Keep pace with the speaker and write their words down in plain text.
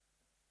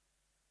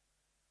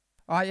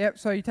Yep,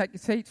 so you take your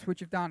seats,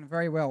 which you've done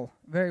very well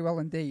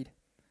indeed.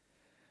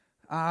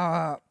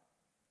 Okay,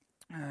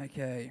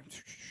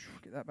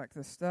 get that back to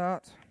the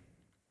start.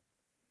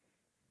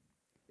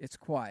 It's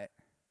quiet.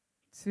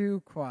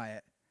 Too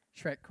quiet.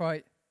 Shrek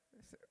quote.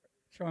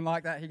 Sean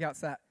like that, he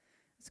gets that.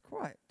 It's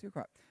quiet, too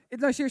quiet.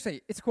 No,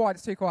 seriously, it's quiet,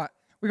 it's too quiet.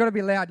 We've got to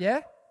be loud,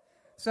 yeah?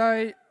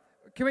 So,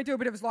 can we do a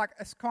bit of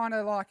it's kind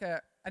of like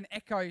an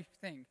echo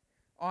thing?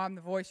 I'm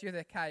the voice, you're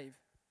the cave.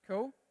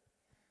 Cool?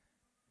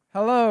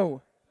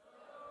 Hello.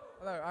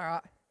 Hello,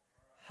 all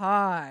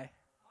right.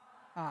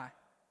 Hi.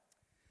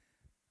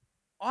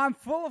 I'm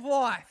full of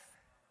life.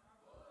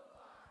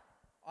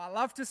 I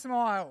love to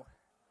smile.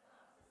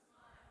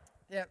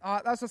 Yeah,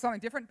 that's just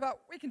something different, but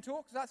we can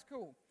talk, so that's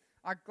cool.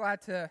 I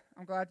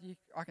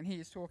can hear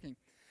you talking.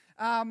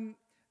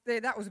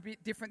 That was a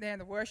bit different there in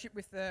the worship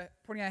with the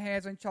putting our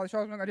hands on each other's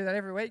shoulders. I'm not going to do that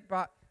every week,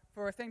 but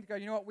for a thing to go,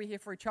 you know what, we're here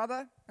for each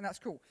other, and that's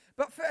cool.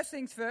 But first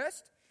things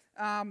first,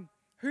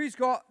 who's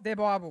got their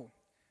Bible?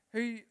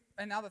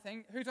 Another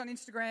thing, who's on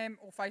Instagram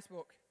or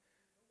Facebook?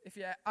 If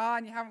you are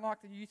and you haven't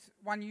liked the youth,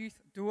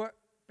 do it,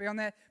 be on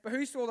there. But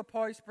who saw the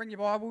post, bring your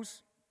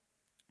Bibles?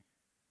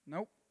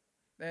 Nope.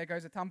 There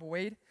goes a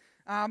tumbleweed.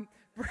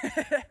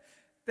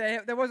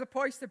 There was a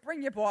post to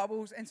bring your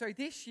Bibles, and so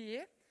this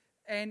year,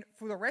 and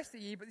for the rest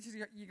of the year, but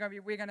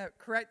we're going to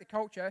create the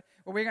culture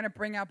where we're going to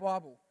bring our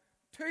Bible.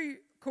 2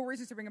 cool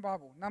reasons to bring a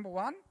Bible. Number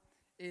 1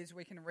 is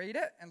we can read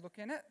it and look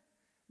in it.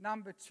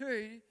 Number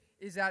 2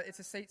 is that it's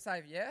a seat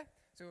saver, yeah?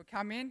 So we'll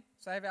come in,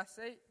 save our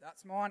seat.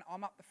 That's mine.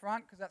 I'm up the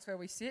front because that's where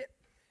we sit.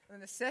 And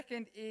then the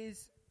second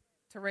is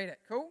to read it.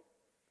 Cool?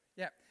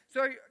 Yeah.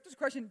 So just a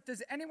question,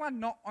 does anyone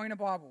not own a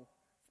Bible?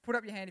 Put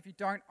up your hand if you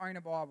don't own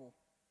a Bible.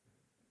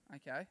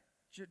 Okay.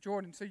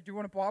 Jordan, so do you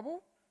want a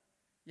Bible?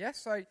 Yes.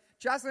 So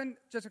Jaslyn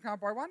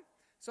can't borrow one.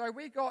 So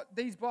we got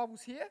these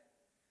Bibles here.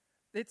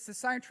 It's the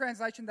same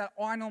translation that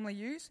I normally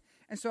use.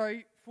 And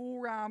so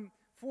for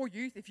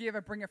youth, if you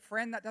ever bring a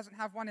friend that doesn't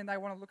have one and they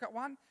want to look at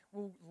one,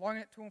 we'll loan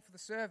it to them for the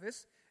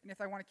service. And if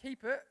they want to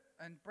keep it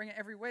and bring it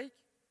every week,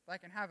 they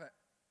can have it.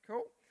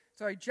 Cool?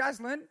 So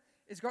Jaslyn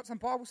has got some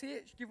Bibles here.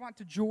 She'll give one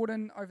to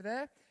Jordan over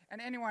there. And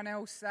anyone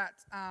else that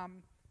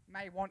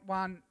may want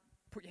one,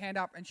 put your hand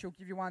up and she'll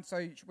give you one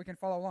so we can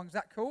follow along. Is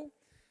that cool?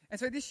 And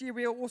so this year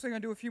we're also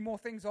going to do a few more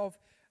things of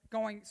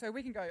going, so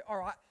we can go, all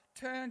right,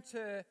 turn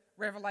to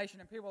Revelation.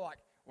 And people are like,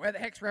 where the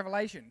heck's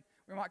Revelation?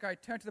 We might go,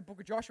 turn to the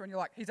book of Joshua, and you're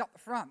like, he's up the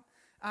front.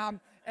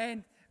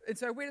 And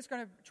so we're just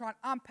going to try and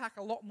unpack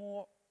a lot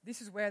more.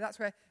 This is where, that's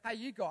where, hey,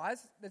 you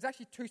guys, there's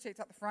actually 2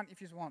 seats up the front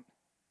if you just want.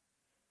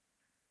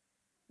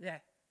 Yeah.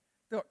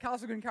 Do it.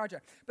 Carl's a good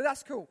encourager. But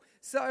that's cool.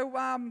 So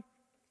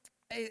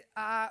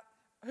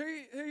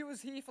who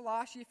was here for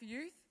last year for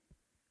youth?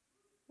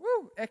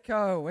 Woo,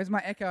 echo. Where's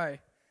my echo?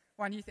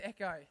 One youth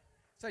echo.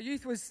 So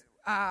youth was,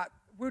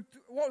 what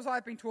was I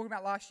been talking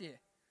about last year?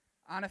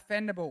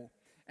 Unoffendable.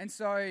 And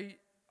so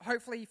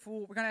hopefully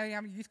we're going to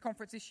have a youth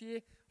conference this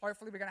year.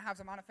 Hopefully we're going to have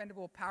some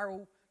unoffendable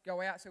apparel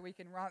go out so we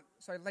can run.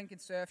 So Lincoln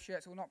surf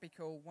shirts will not be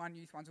cool. One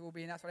youth ones will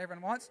be, and that's what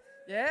everyone wants.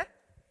 Yeah,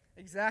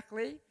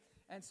 exactly.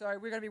 And so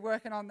we're going to be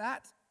working on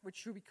that, which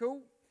should be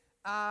cool.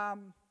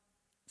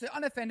 So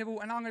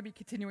unoffendable, and I'm going to be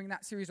continuing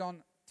that series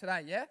on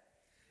today. Yeah.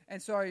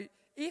 And so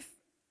if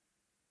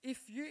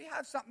you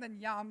have something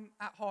yum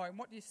at home,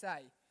 what do you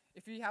say?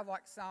 If you have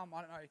like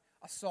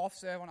a soft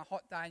serve on a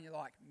hot day, and you're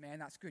like, man,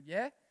 that's good.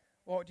 Yeah.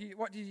 What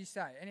did you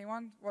say?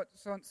 Anyone? What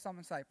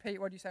someone say? Pete,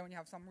 what do you say when you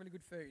have some really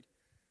good food?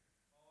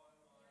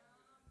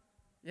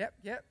 Yep.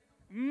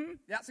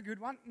 That's a good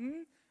one.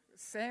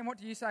 Sam, what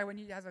do you say when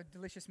you have a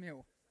delicious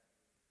meal?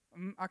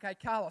 Okay,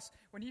 Carlos,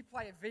 when you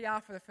play a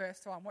VR for the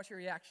first time, what's your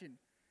reaction?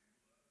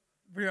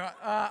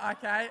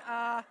 Okay.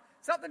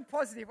 Something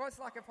positive. What's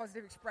like a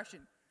positive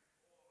expression?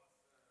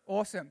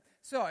 Awesome.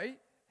 So,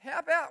 how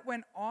about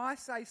when I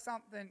say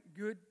something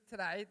good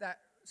today that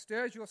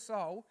stirs your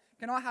soul,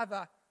 can I have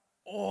a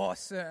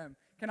awesome?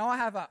 Can I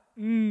have a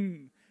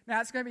Now,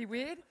 it's going to be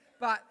weird,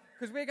 but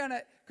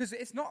because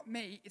it's not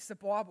me, it's the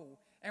Bible.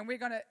 And we're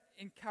going to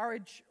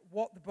encourage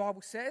what the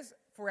Bible says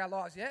for our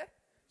lives, yeah?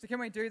 So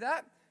can we do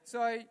that?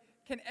 So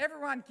can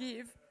everyone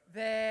give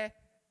their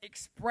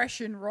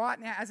expression right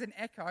now as an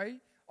echo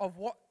of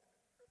what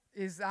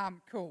is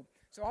cool?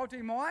 So I'll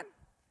do mine,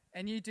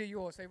 and you do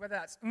yours. So whether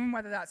that's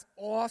whether that's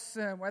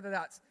awesome, whether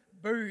that's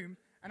boom,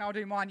 and I'll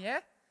do mine, yeah?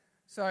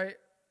 So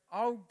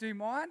I'll do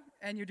mine,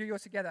 and you do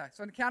yours together.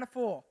 So on the count of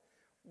 4.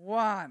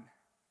 1,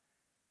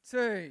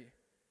 2,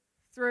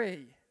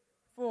 3,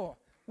 4.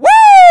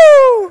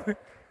 Woo!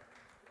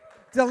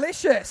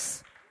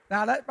 Delicious.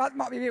 Now, that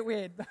might be a bit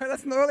weird.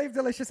 Let's not leave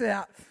delicious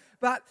out.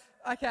 But,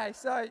 okay,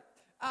 so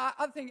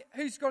other thing,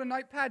 who's got a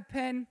notepad,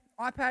 pen,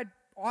 iPad,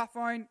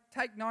 iPhone,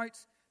 take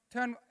notes,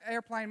 turn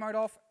airplane mode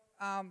off.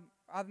 Other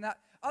than that,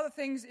 other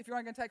things, if you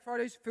want to go take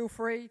photos, feel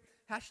free.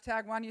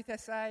 Hashtag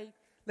OneYouthSA.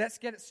 Let's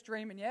get it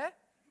streaming, yeah?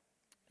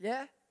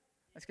 Yeah?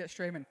 Let's get it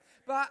streaming.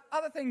 But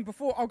other thing,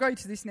 before I'll go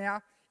to this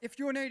now, if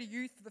you're new to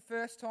youth for the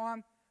first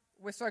time,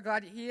 we're so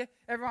glad you're here.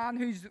 Everyone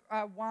who's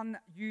one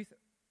youth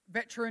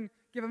veteran,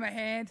 give them a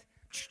hand.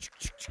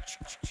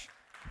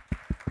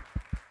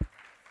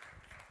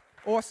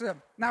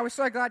 Awesome. No, we're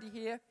so glad you're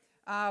here.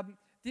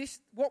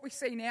 What we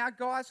see now,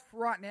 guys,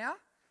 right now,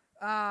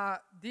 by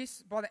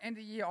the end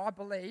of the year, I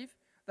believe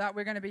that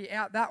we're going to be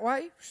out that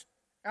way.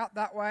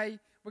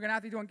 We're going to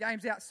have to be doing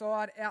games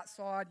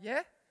outside,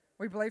 yeah?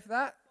 We believe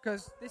that?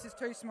 Because this is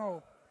too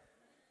small.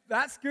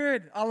 That's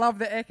good. I love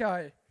the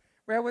echo.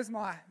 Where was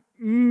my...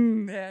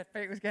 Yeah,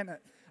 Pete was getting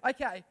it.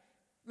 Okay,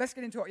 let's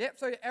get into it. Yep,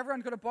 so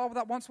everyone's got a Bible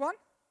that wants one?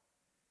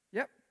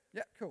 Yep,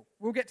 cool.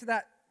 We'll get to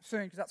that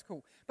soon because that's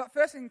cool. But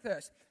first thing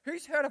first,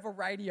 who's heard of a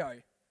radio?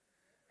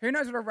 Who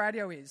knows what a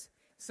radio is?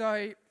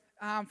 So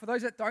for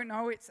those that don't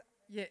know,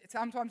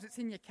 sometimes it's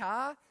in your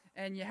car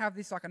and you have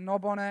this like a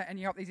knob on it and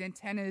you got these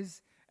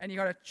antennas and you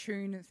got to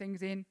tune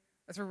things in.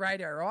 That's a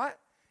radio, right?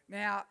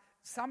 Now,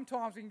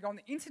 sometimes we can go on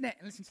the internet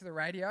and listen to the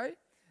radio,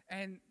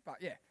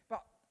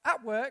 but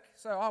at work,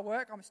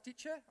 I'm a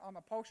stitcher, I'm a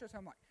upholsterer, so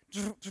I'm like,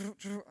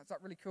 it's like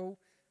really cool.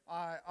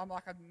 I'm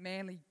like a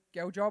manly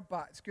girl job,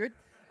 but it's good.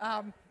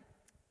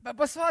 But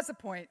besides the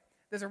point,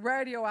 there's a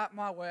radio at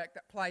my work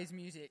that plays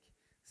music.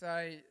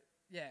 So,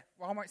 yeah,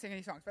 well, I won't sing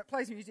any songs, but it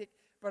plays music.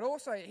 But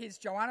also, here's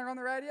Joanna on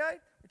the radio,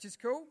 which is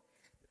cool.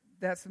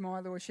 That's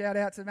my little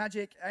shout-out to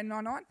Magic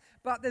 899.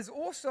 But there's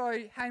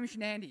also Hamish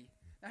and Andy.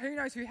 Now, who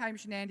knows who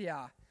Hamish and Andy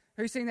are?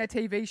 Who's seen their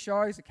TV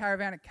shows, The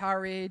Caravan of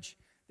Courage,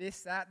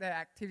 this, that, their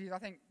activities? I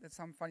think there's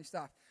some funny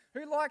stuff.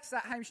 Who likes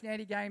that Hamish and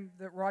Andy game,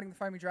 Riding the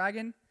Foamy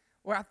Dragon?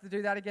 We'll have to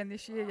do that again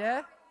this year,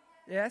 yeah?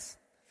 Yes?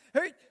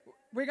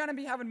 We're going to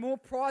be having more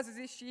prizes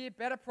this year,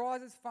 better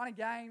prizes, funny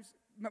games,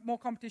 more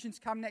competitions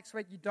come next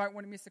week. You don't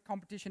want to miss the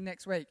competition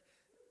next week.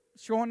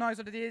 Sean knows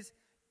what it is.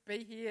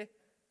 Be here.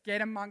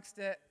 Get amongst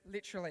it,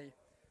 literally.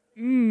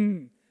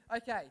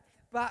 Okay,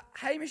 but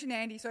Hamish and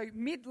Andy, so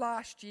mid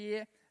last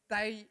year,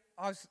 I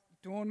was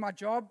doing my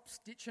job,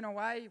 stitching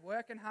away,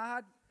 working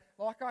hard,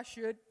 like I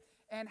should,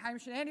 and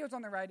Hamish and Andy was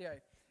on the radio,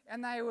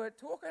 and they were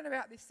talking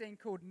about this thing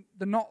called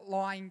the not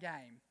lying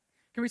game.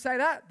 Can we say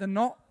that? The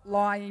not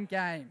lying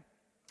game.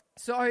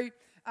 So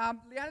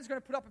Leanna's going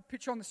to put up a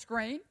picture on the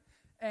screen,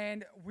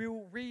 and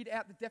we'll read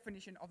out the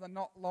definition of the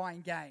not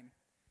lying game.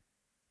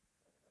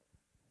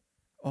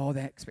 Oh,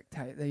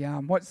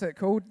 what's it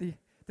called?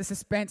 The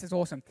suspense is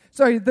awesome.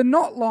 So the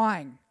not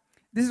lying,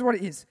 this is what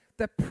it is.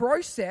 The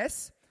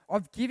process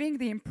of giving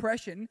the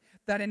impression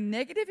that a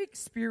negative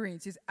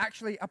experience is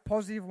actually a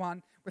positive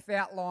one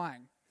without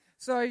lying.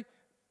 So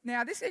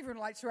now this even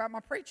relates throughout my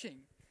preaching,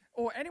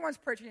 or anyone's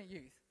preaching at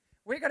youth.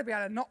 We've got to be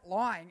able to not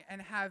lying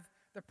and have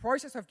the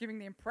process of giving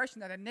the impression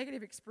that a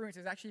negative experience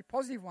is actually a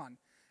positive one.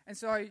 And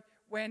so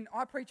when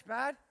I preach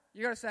bad,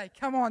 you got to say,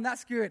 come on,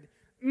 that's good.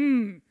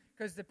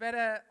 Because the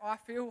better I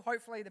feel,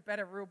 hopefully the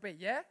better we'll be,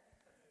 yeah?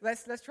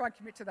 Let's try and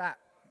commit to that.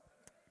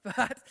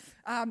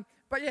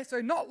 But yeah,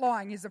 so not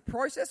lying is the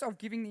process of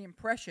giving the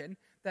impression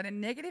that a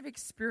negative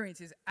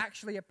experience is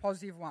actually a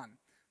positive one,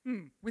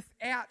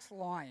 without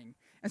lying.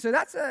 And so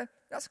that's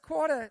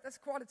quite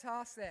a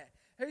task there.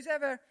 Who's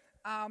ever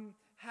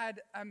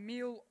had a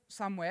meal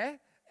somewhere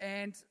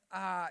and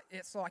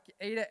it's like you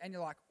eat it and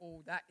you're like,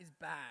 oh, that is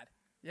bad,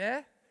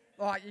 yeah?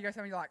 Like you go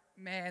something like,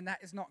 man, that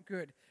is not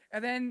good.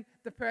 And then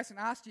the person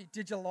asks you,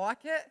 did you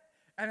like it?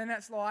 And then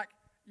it's like,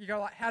 you go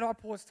like, how do I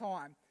pause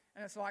time?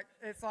 And it's like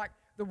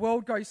the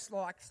world goes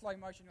like slow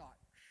motion, like.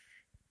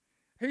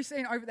 Who's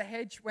seen Over the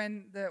Hedge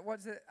when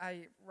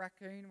a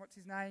raccoon, what's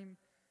his name?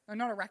 No,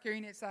 not a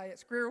raccoon, it's a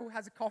squirrel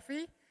has a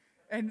coffee.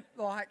 And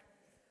like,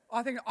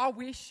 I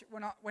wish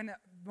when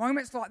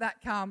moments like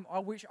that come, I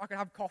wish I could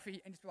have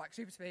coffee and just be like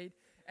super speed.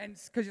 And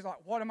because you're like,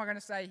 what am I going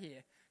to say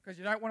here? Because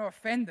you don't want to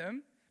offend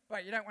them,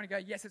 but you don't want to go,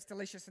 yes, it's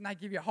delicious, and they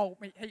give you a whole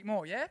heap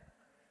more, yeah?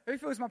 Who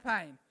feels my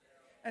pain?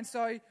 And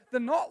so the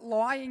not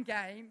lying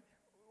game,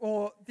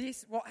 or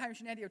this, what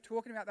Hamish and Andy were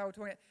talking about,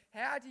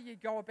 how do you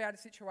go about a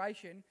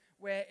situation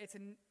where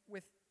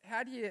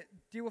how do you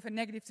deal with a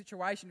negative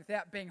situation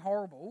without being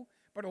horrible,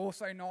 but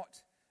also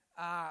not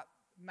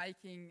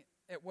making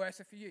it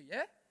worse for you,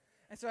 yeah?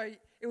 And so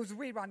it was a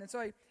weird one. And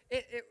so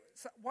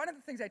one of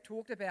the things they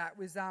talked about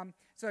was,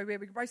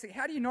 basically,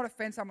 how do you not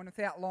offend someone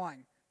without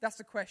lying? That's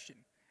the question.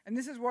 And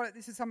this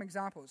is some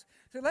examples.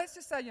 So let's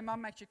just say your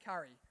mum makes you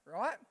curry,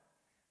 right?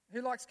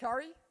 Who likes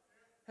curry?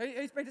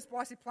 Who's been to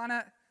Spicy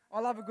Planet? I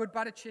love a good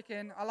butter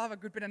chicken. I love a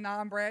good bit of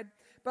naan bread.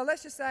 But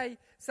let's just say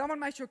someone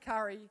makes you a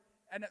curry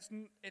and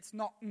it's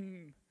not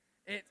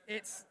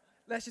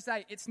let's just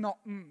say it's not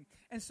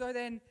And so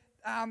then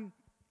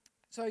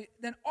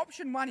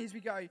option one is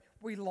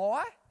we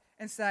lie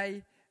and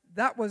say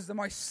that was the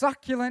most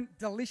succulent,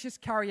 delicious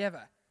curry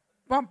ever.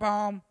 Bum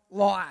bum,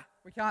 lie.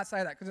 We can't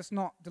say that because it's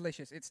not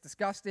delicious. It's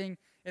disgusting.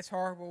 It's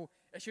horrible.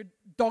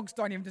 Dogs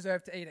don't even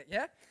deserve to eat it.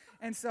 Yeah,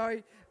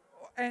 so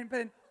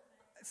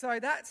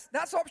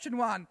that's option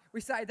one.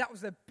 We say that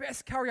was the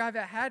best curry I've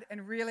ever had,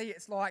 and really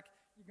it's like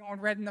you're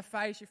going red in the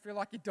face. You feel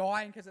like you're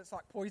dying because it's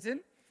like poison.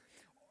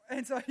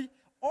 And so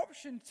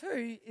option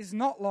two is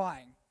not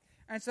lying.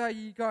 And so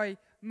you go,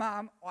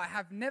 Mum, I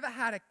have never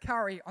had a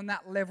curry on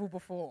that level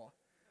before.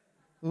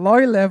 Low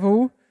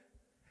level.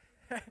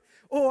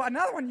 Or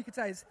another one you could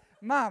say is,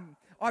 Mum,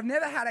 I've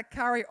never had a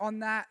curry on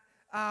that.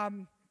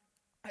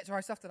 Sorry,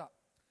 I stuffed it up.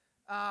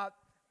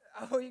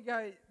 Or you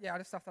go, yeah, I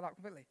just stuffed that up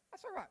completely.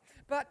 That's all right.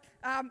 But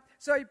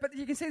but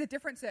you can see the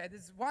difference there.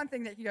 There's one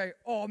thing that you go,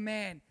 oh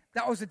man,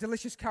 that was a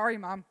delicious curry,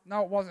 Mum.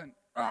 No, it wasn't.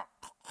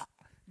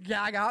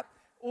 Gag up.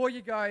 Or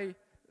you go,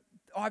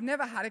 I've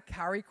never had a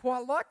curry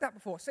quite like that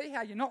before. See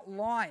how you're not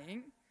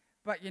lying,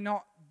 but you're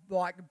not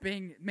like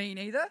being mean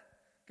either?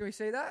 Can we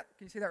see that?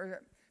 Can you see that?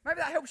 Maybe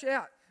that helps you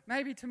out.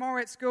 Maybe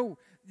tomorrow at school,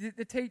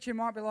 the teacher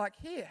might be like,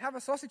 here, have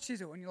a sausage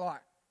sizzle. And you're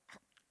like,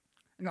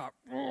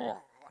 ugh.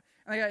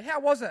 And they go, how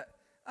was it?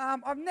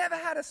 I've never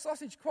had a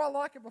sausage quite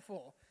like it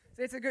before.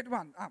 So it's a good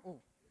one.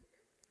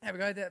 There we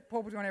go. The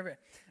Paul's gone everywhere.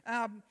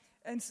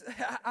 There's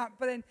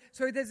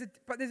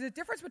a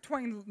difference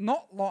between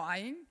not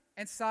lying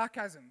and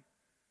sarcasm.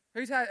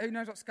 Who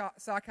knows what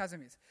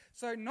sarcasm is?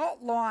 So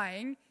not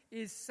lying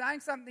is saying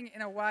something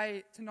in a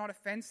way to not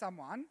offend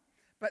someone,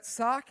 but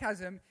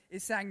sarcasm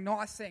is saying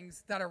nice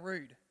things that are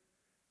rude.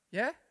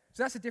 Yeah?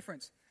 So that's the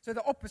difference. So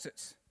the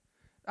opposites.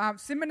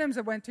 Synonyms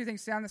are when two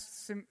things sound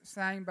the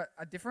same but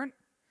are different.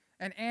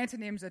 And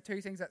antonyms are two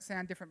things that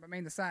sound different but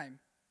mean the same.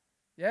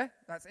 Yeah?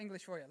 That's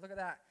English for you. Look at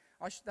that.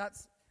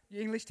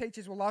 Your English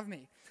teachers will love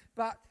me.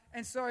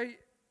 So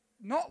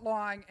not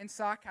lying and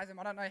sarcasm,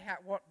 I don't know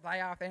what they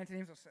are, if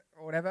antonyms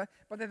or whatever,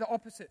 but they're the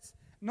opposites.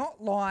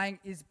 Not lying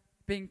is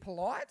being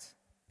polite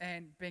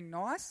and being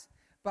nice,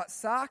 but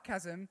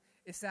sarcasm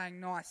is saying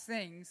nice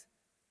things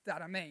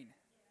that are mean.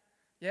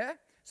 Yeah?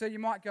 So you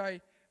might go,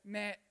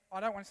 man, I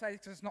don't want to say this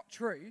because it's not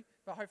true,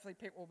 but hopefully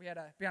people will be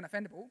able to be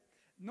unoffendable.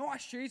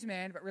 Nice shoes,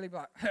 man, but really be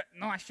like,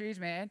 nice shoes,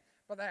 man,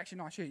 but they're actually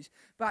nice shoes.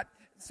 But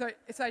so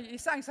you're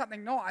saying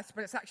something nice,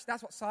 but it's actually,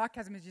 that's what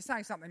sarcasm is. You're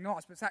saying something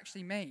nice, but it's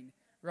actually mean,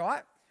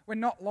 right? When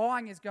not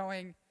lying is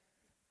going,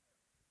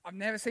 I've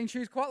never seen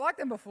shoes quite like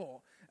them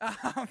before.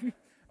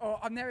 Or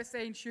I've never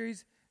seen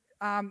shoes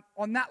on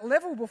that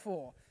level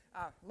before.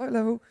 Low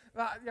level,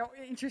 but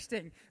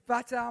interesting.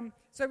 But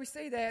so we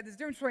see there's a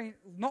difference between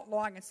not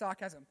lying and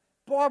sarcasm.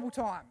 Bible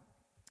time.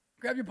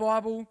 Grab your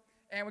Bible,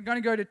 and we're going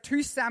to go to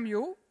 2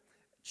 Samuel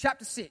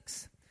chapter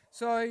 6.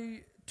 So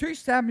 2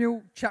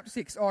 Samuel chapter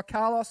 6. Oh,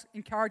 Carlos,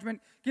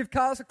 encouragement. Give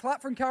Carlos a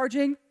clap for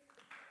encouraging.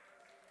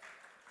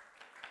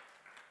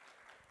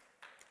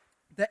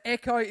 The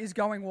echo is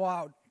going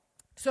wild.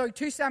 So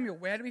 2 Samuel,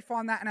 where do we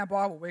find that in our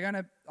Bible?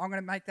 I'm going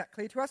to make that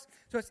clear to us.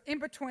 So it's in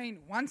between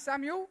 1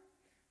 Samuel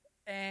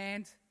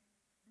and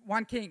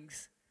 1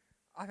 Kings.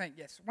 I think,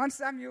 yes. 1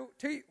 Samuel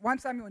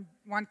and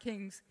 1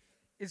 Kings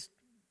is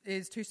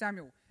 2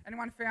 Samuel.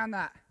 Anyone found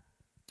that?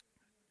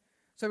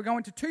 So we're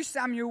going to 2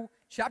 Samuel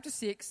chapter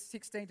 6,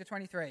 16 to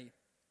 23.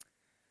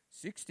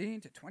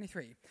 16 to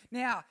 23.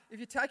 Now, if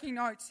you're taking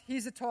notes,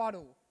 here's the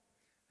title.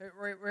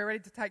 We're ready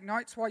to take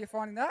notes while you're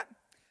finding that.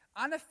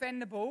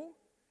 Unoffendable,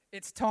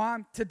 it's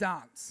time to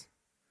dance.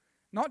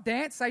 Not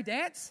dance, say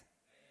dance.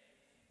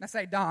 Now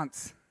say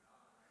dance.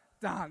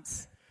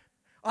 Dance.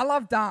 I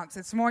love dance.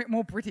 It's more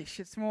British.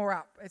 It's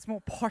more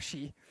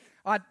poshy.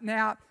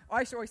 Now, I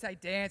used to always say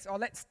dance. Oh,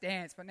 let's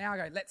dance. But now I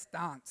go, let's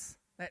dance.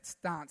 Let's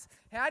dance.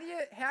 How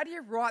do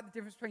you write the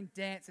difference between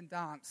dance and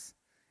dance?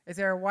 Is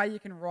there a way you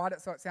can write it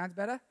so it sounds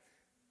better?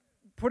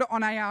 Put it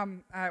on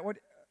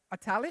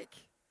italic?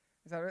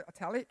 Is that right?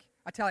 Italic?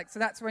 Italic. So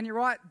that's when you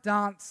write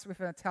dance with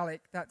an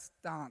italic, that's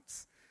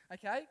dance.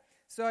 Okay?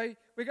 So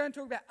we're going to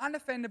talk about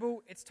unoffendable,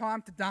 it's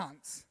time to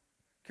dance.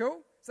 Cool?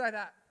 Say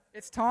that.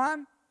 It's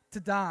time to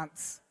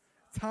dance.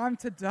 Time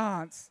to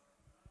dance.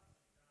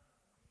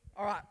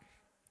 All right.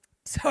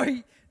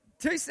 So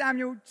 2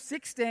 Samuel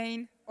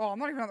 16. Oh, I'm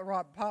not even on the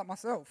right part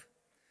myself.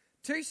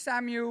 2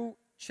 Samuel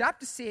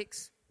chapter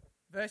 6,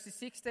 verses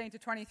 16 to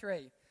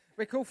 23.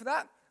 We're cool for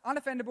that?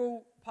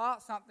 Unoffendable,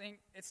 part something,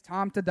 it's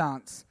time to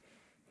dance.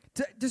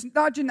 Just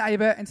nudge your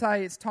neighbour and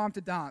say, it's time to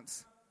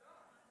dance.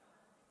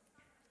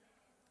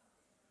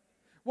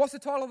 What's the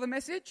title of the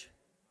message?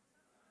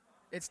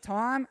 It's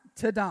time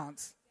to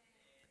dance.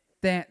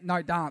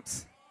 No,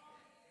 dance.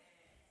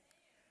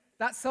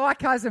 That's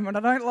sarcasm and I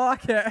don't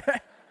like it.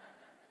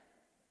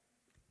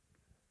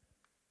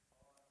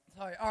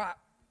 So, all right.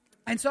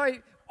 And so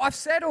I've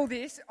said all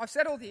this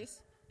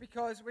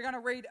because we're going to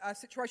read a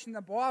situation in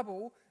the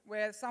Bible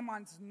where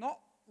someone's not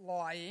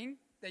lying,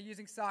 they're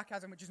using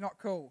sarcasm, which is not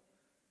cool.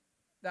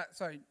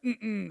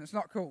 It's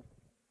not cool.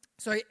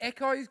 So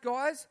echoes,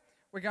 guys,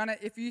 we're going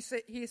to, if you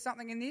hear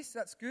something in this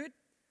that's good,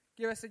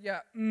 give us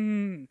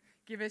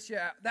give us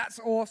your, that's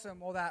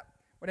awesome, or that,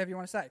 whatever you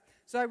want to say.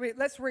 So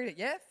let's read it,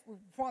 yeah? We'll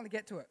finally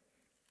get to it.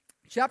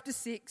 Chapter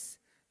 6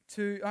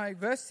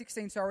 verse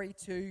 16,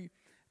 to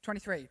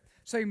 23.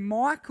 So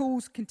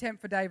Michal's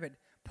contempt for David.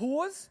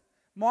 Pause.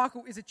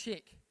 Michal is a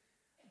chick.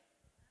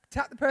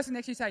 Tap the person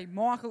next to you, say,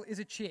 Michal is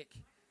a chick.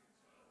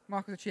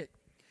 Michal's a chick.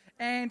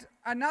 And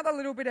another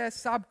little bit of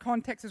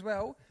sub-context as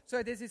well.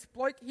 So there's this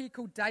bloke here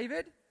called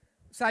David.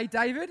 Say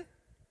David.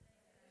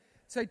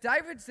 So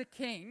David's the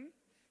king,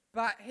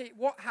 but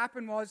what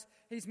happened was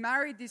he's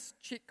married this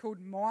chick called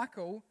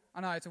Michal.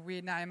 I know, it's a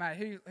weird name, eh?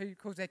 Who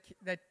calls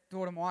their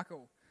daughter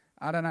Michal?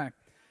 I don't know.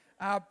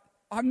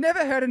 I've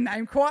never heard a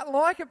name quite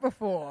like it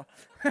before.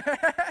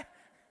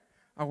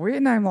 a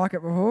weird name like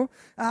it before.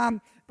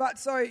 But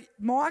so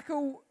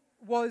Michal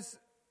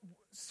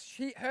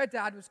her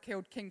dad was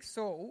killed, King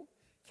Saul.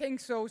 King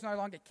Saul's no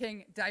longer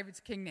king. David's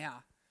king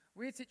now.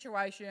 Weird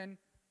situation,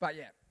 but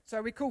yeah.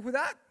 So we're cool with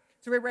that.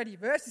 So we're ready.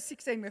 Verse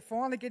 16, we're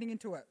finally getting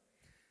into it.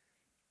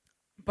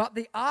 But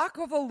the ark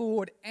of the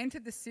Lord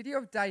entered the city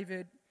of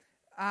David.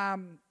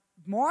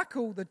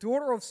 Michal, the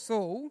daughter of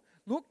Saul,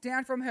 looked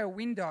down from her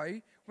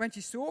window when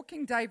she saw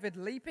King David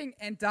leaping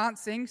and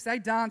dancing. Say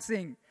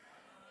dancing.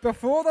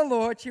 Before the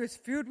Lord, she was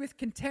filled with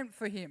contempt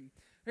for him.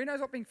 Who knows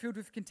what being filled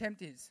with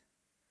contempt is?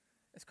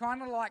 It's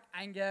kind of like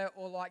anger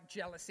or like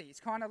jealousy. It's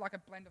kind of like a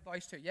blend of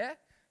those two, yeah?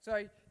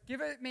 So give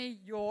it me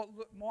your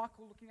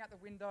Michal looking out the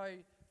window,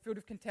 filled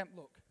with contempt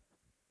look.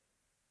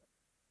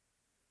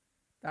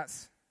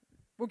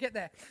 We'll get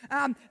there.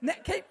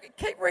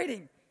 Keep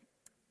reading.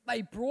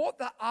 They brought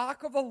the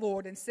ark of the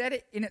Lord and set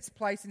it in its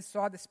place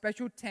inside the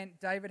special tent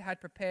David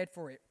had prepared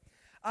for it.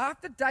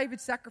 After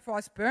David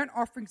sacrificed burnt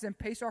offerings and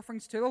peace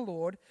offerings to the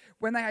Lord,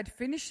 when they had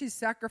finished his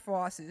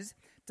sacrifices,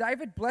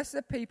 David blessed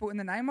the people in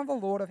the name of the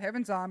Lord of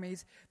heaven's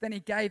armies. Then he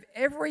gave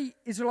every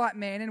Israelite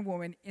man and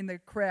woman in the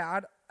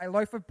crowd a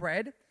loaf of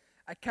bread,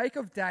 a cake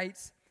of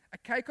dates, a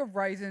cake of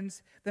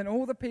raisins. Then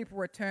all the people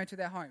returned to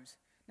their homes.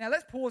 Now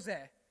let's pause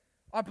there.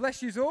 I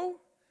bless you all.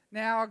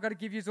 Now I've got to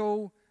give you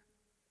all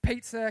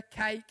pizza,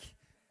 cake,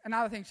 and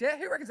other things. Yeah?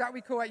 Who reckons that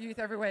we call at youth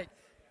every week?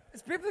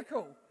 It's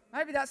biblical.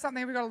 Maybe that's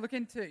something we've got to look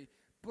into.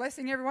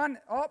 Blessing everyone.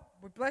 Oh,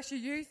 we bless you,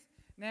 youth.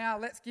 Now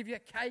let's give you a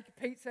cake,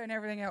 pizza, and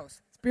everything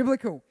else. It's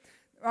biblical.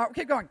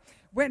 Keep going.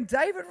 When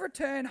David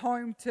returned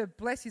home to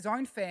bless his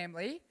own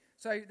family,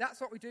 so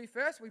that's what we do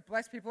first. We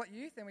bless people at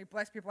youth, and we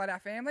bless people at our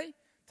family.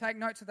 Take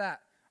notes of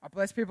that. I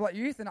bless people at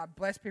youth, and I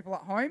bless people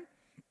at home.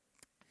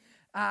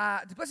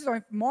 To bless his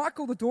own,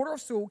 Michal, the daughter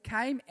of Saul,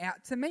 came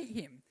out to meet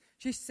him.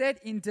 She said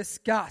in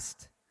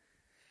disgust,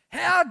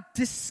 I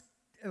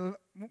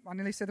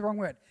nearly said the wrong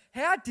word.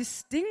 How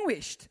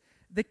distinguished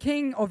the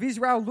king of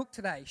Israel looked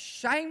today,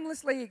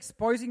 shamelessly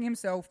exposing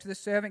himself to the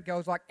servant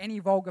girls like any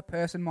vulgar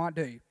person might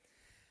do.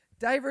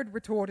 David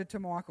retorted to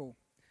Michal,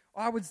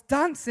 I was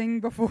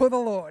dancing before the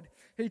Lord.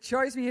 He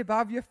chose me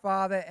above your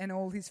father and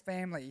all his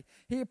family.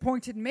 He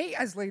appointed me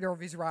as leader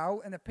of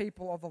Israel and the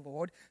people of the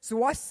Lord,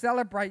 so I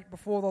celebrate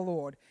before the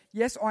Lord.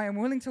 Yes, I am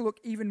willing to look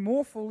even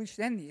more foolish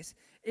than this,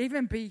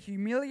 even be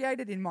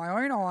humiliated in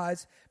my own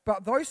eyes,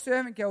 but those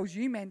servant girls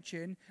you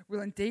mention will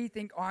indeed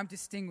think I am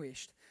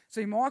distinguished.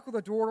 So Michal,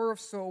 the daughter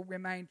of Saul,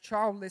 remained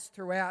childless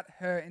throughout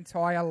her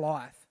entire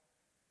life.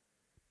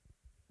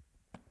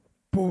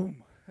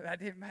 Boom. That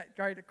didn't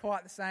go to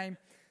quite the same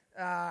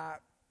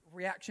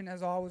reaction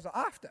as I was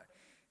after.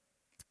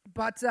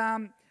 But,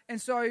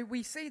 and so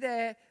we see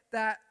there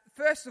that,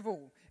 first of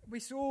all,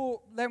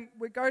 then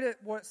we go to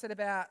what it said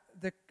about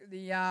the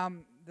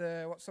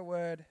what's the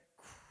word?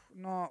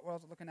 Not what I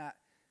was looking at.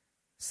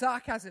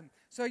 Sarcasm.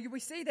 So we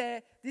see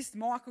there, this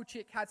Michal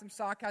chick had some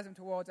sarcasm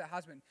towards her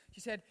husband.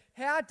 She said,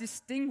 how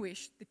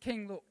distinguished the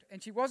king looked.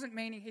 And she wasn't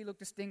meaning he looked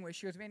distinguished.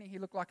 She was meaning he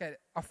looked like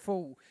a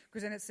fool.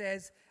 Because then it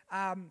says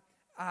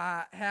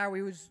how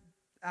he was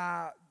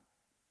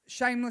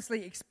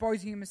shamelessly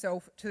exposing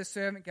himself to the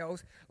servant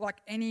girls like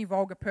any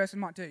vulgar person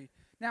might do.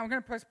 Now I'm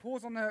going to press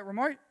pause on the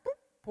remote.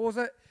 Pause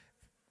it.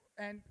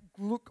 And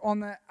look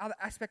on the other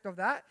aspect of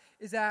that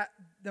is that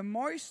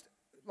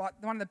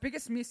one of the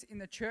biggest myths in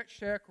the church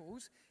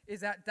circles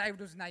is that David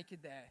was naked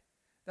there.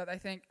 That they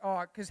think,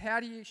 because how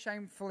do you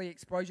shamefully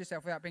expose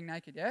yourself without being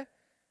naked, yeah?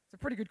 It's a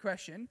pretty good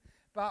question.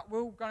 But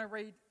we're going to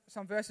read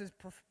some verses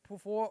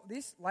before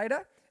this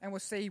later, and we'll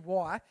see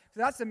why.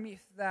 So that's a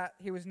myth that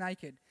he was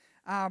naked.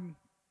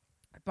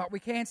 But we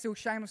can still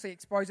shamelessly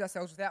expose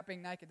ourselves without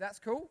being naked. That's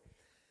cool.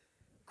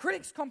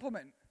 Critics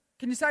compliment.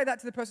 Can you say that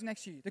to the person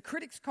next to you? The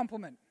critics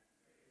compliment.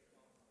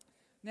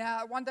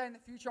 Now, one day in the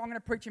future, I'm going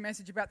to preach a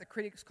message about the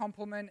critics'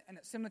 compliment, and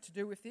it's similar to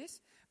do with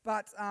this.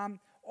 But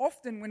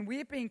often when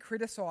we're being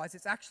criticised,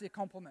 it's actually a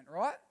compliment,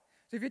 right?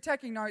 So if you're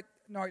taking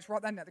notes,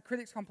 write that down, the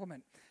critics'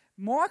 compliment.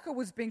 Michal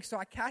was being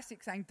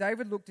sarcastic, saying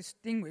David looked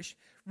distinguished,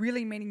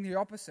 really meaning the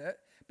opposite.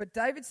 But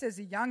David says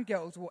the young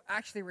girls will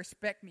actually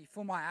respect me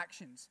for my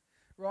actions,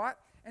 right?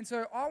 And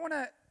so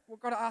we've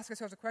got to ask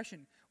ourselves a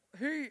question.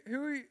 Whose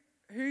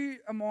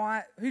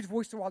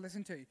voice do I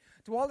listen to?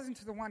 Do I listen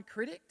to the one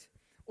critic?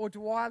 Or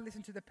do I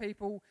listen to the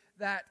people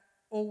that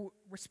all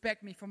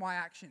respect me for my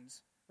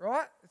actions?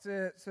 Right?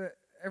 So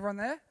everyone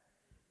there?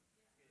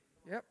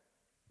 Yep.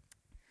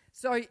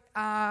 So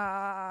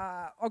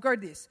I'll go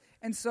to this.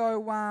 And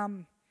so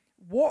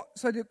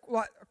the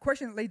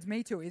question that leads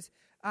me to is,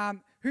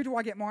 who do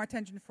I get my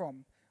attention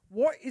from?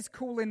 What is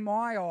cool in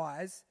my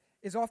eyes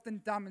is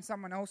often dumb in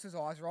someone else's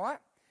eyes, right?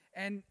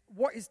 And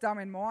what is dumb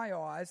in my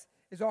eyes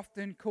is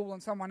often cool in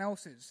someone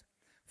else's.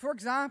 For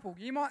example,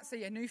 you might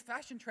see a new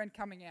fashion trend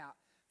coming out.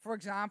 For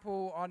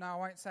example, I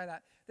won't say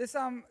that. There's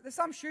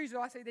some shoes that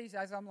I see these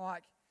days, I'm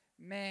like,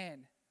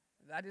 man,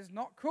 that is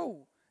not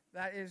cool.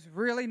 That is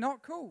really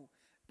not cool.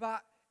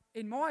 But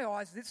in my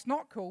eyes, it's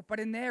not cool, but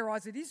in their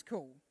eyes, it is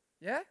cool.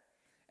 Yeah?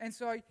 And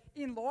so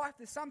in life,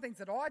 there's some things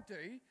that I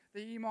do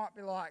that you might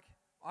be like,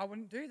 I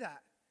wouldn't do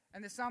that.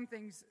 And there's some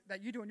things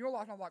that you do in your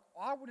life, and I'm like,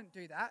 I wouldn't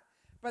do that.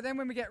 But then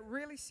when we get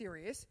really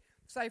serious,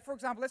 say, for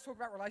example, let's talk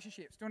about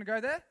relationships. Do you want to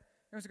go there?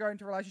 Who wants to go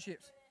into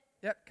relationships?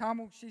 Yep,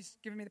 Carmel, she's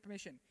giving me the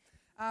permission.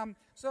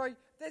 So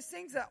there's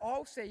things that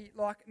I'll see,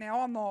 like, now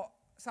I'm not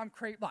some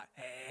creep, like,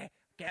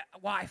 get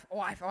wife.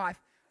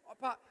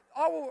 But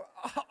I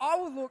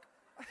will look,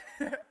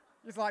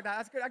 just like that.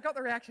 That's good. I got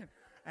the reaction.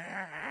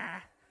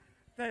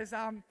 There's,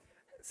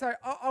 so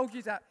I'll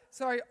use that.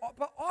 So,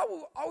 but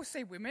I'll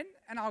see women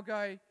and I'll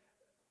go,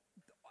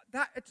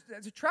 that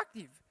it's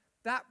attractive.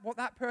 What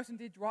that person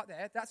did right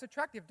there, that's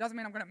attractive. Doesn't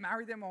mean I'm going to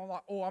marry them or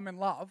like, I'm in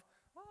love.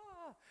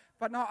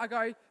 But no, I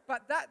go,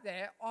 but that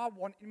there I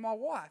want in my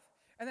wife.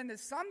 And then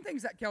there's some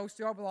things that girls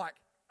do, I'll be like,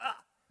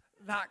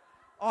 that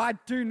I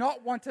do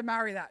not want to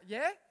marry that,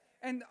 yeah?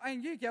 And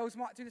you girls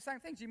might do the same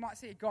things. You might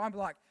see a guy and be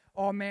like,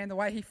 oh man, the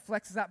way he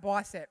flexes that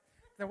bicep,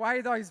 the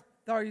way those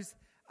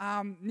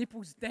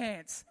nipples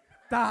dance.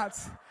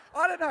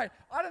 I don't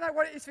know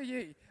what it is for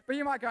you, but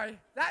you might go,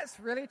 that's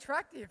really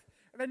attractive.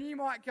 And then you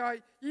might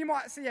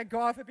see a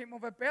guy with a bit more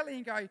of a belly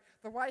and go,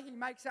 the way he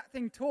makes that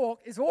thing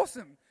talk is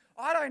awesome.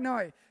 I don't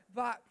know,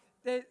 but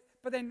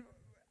then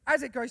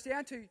as it goes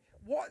down to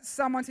what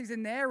someone sees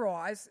in their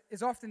eyes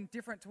is often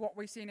different to what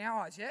we see in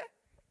our eyes, yeah?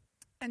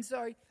 And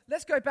so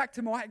let's go back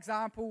to my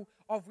example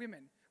of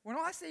women. When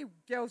I see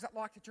girls that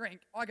like to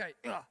drink, I go,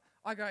 ugh.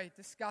 I go,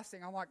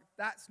 disgusting. I'm like,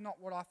 that's not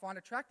what I find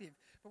attractive.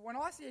 But when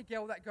I see a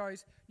girl that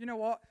goes, you know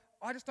what,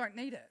 I just don't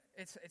need it.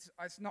 It's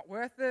not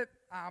worth it.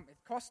 It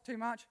costs too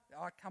much.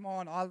 Oh, come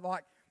on.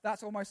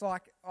 That's almost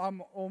like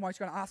I'm almost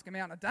going to ask him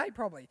out on a date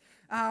probably.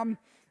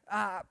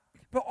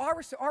 But I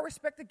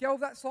respect a girl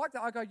that's like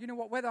that. I go, you know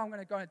what, whether I'm going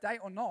to go on a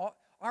date or not,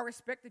 I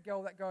respect a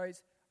girl that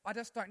goes, I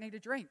just don't need a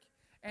drink.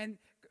 And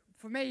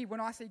for me, when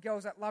I see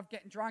girls that love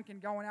getting drunk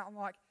and going out, I'm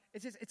like,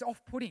 it's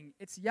off-putting.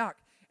 It's yuck.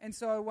 And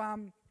so,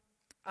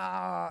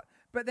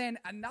 but then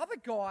another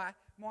guy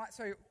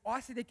so I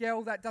see the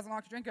girl that doesn't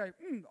like to drink, go,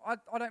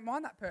 I don't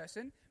mind that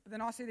person. But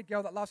then I see the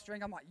girl that loves to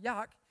drink, I'm like,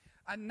 yuck.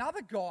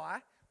 Another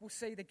guy will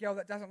see the girl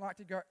that doesn't like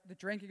to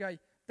drink and go,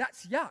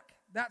 that's yuck.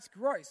 That's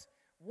gross.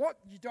 What,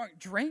 you don't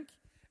drink?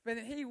 But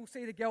then he will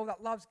see the girl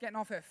that loves getting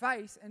off her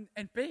face and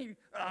being,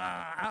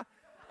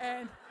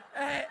 and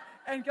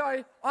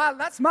go,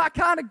 that's my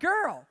kind of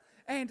girl.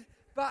 And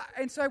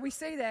so we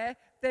see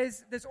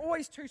there's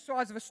always two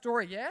sides of a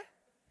story, yeah?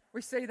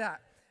 We see that.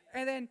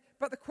 And then,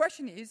 but the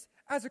question is,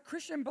 as a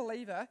Christian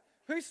believer,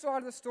 whose side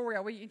of the story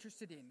are we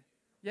interested in?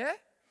 Yeah?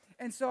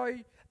 And so,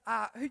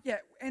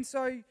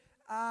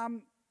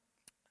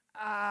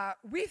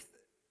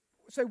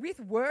 with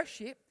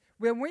worship,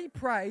 when we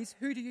praise,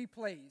 who do you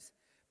please?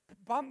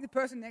 Bump the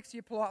person next to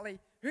you politely.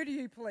 Who do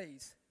you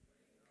please?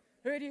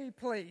 Who do you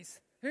please?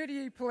 Who do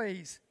you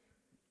please?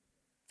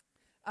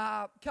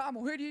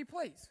 Carmel, who do you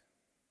please?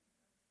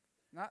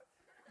 No.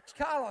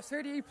 Carlos,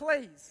 who do you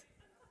please?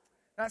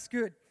 That's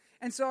good.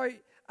 And so,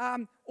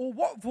 or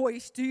what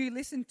voice do you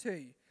listen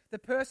to? The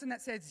person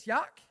that says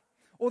yuck,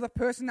 or the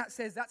person that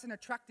says that's an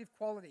attractive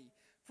quality?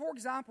 For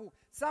example,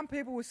 some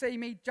people will see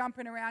me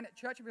jumping around at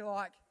church and be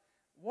like,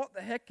 what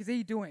the heck is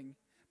he doing?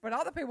 But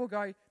other people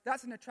go,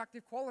 that's an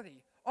attractive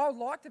quality. I would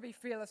like to be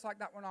fearless like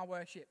that when I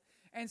worship.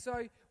 And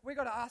so we've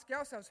got to ask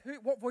ourselves,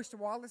 what voice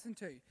do I listen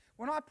to?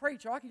 When I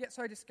preach, I can get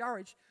so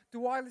discouraged.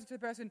 Do I listen to the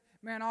person,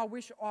 man, I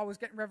wish I was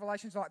getting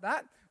revelations like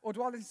that? Or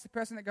do I listen to the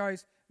person that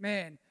goes,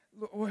 man,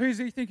 who's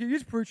he think he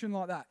is preaching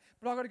like that?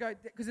 But I've got to go,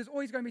 because there's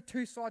always going to be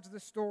two sides of the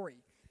story.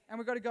 And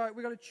we've got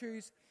to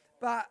choose.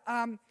 But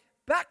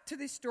back to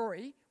this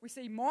story, we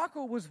see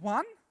Michael was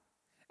one,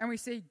 and we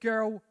see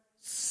girl,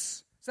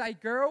 say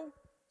girl,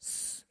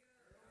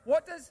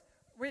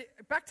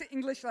 back to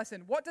English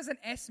lesson. What does an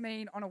S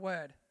mean on a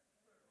word?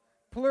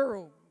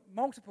 Plural,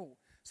 multiple.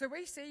 So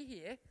we see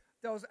here,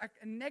 there was a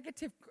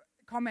negative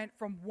comment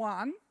from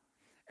one,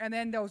 and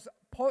then there was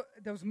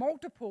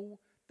multiple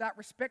that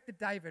respected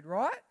David,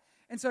 right?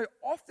 And so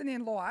often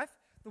in life,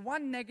 the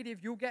one negative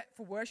you'll get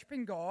for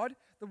worshipping God,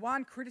 the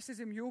one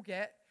criticism you'll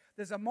get,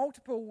 there's a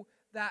multiple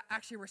that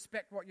actually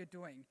respect what you're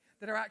doing,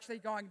 that are actually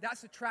going,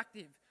 that's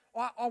attractive.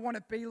 I want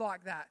to be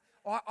like that.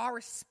 I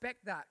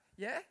respect that,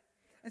 yeah?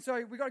 And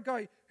so we've got to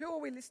go, who are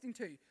we listening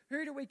to?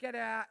 Who do we get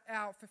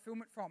our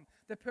fulfillment from?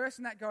 The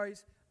person that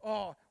goes,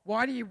 oh,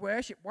 why do you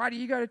worship? Why do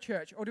you go to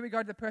church? Or do we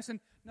go to the person,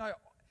 no,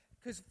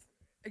 because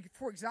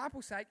for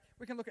example's sake,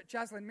 we can look at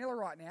Jaslyn Miller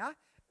right now.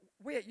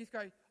 We at Youth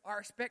go, I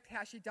respect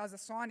how she does a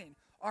sign-in.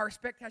 I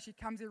respect how she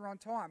comes here on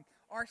time.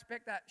 I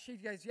respect that she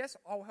goes, yes,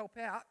 I'll help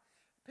out.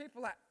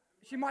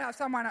 She might have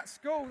someone at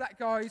school that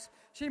goes,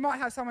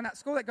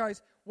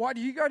 why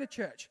do you go to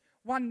church?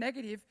 One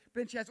negative,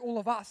 but then she has all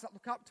of us that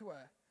look up to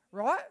her,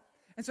 right?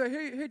 And so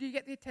who do you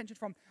get the attention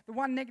from? The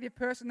one negative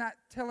person that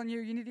telling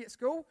you need to at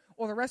school,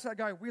 or the rest that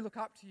go, we look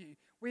up to you.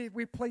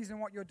 We're pleased in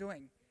what you're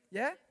doing,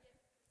 yeah?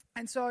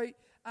 And so,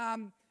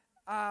 I've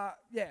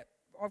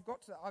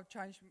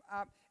changed.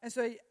 And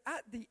so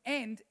at the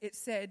end, it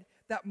said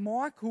that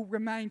Michael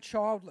remained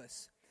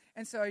childless.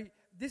 And so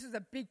this is a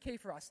big key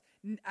for us.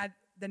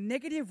 The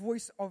negative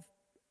voice of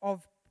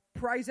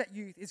praise at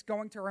youth is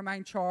going to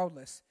remain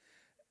childless.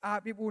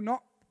 it will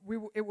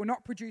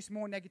not produce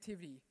more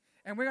negativity.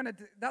 And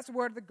that's the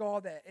word of the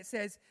God there. It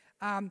says,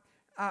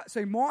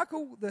 so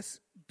Michal, this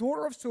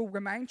daughter of Saul,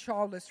 remained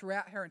childless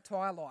throughout her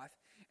entire life.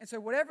 And so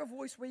whatever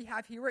voice we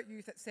have here at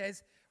Youth that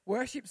says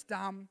worship's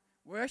dumb,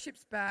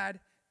 worship's bad,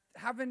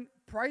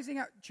 praising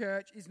at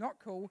church is not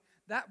cool,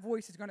 that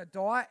voice is going to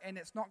die and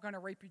it's not going to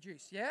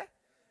reproduce, yeah?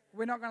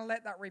 We're not going to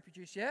let that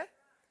reproduce, yeah?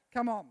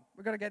 Come on,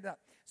 we've got to get that.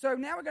 So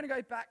now we're going to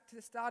go back to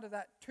the start of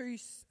that 2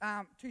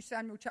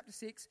 Samuel chapter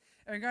 6,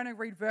 and we're going to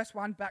read verse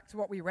 1 back to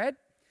what we read.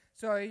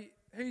 So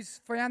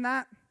who's found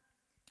that?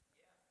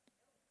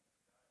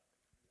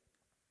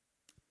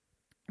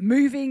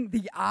 Moving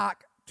the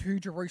ark to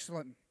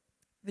Jerusalem.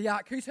 The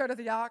ark, who's heard of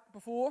the ark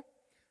before?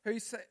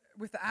 Who's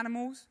with the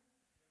animals?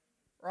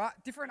 Right,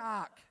 different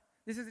ark.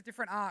 This is a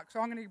different ark. So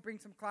I'm going to bring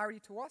some clarity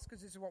to us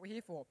because this is what we're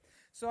here for.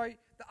 So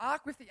the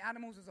ark with the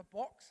animals is a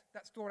box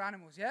that stored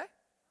animals, yeah?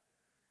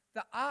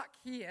 The ark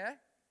here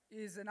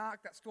is an ark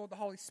that stored the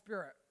Holy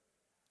Spirit.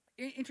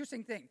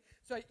 Interesting thing.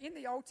 So in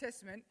the Old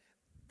Testament,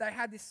 they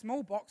had this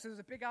small box. There was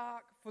a big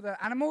ark for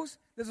the animals.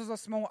 This was a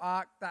small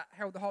ark that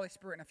held the Holy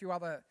Spirit and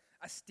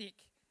a stick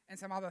and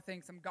some other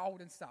things, some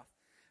gold and stuff.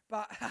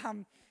 But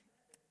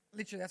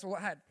literally that's all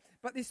it had.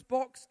 But this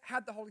box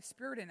had the Holy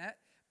Spirit in it.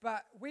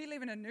 But we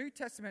live in a New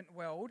Testament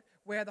world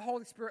where the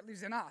Holy Spirit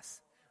lives in us.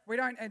 We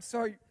don't, and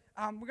so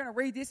we're going to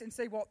read this and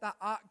see what that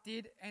ark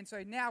did. And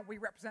so now we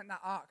represent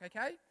that ark,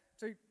 okay?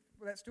 So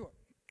let's do it.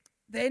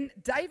 Then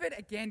David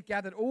again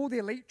gathered all the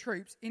elite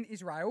troops in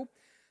Israel,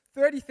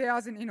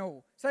 30,000 in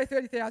all. Say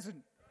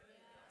 30,000.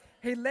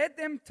 He led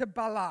them to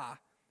Blah.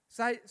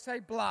 Say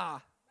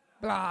blah,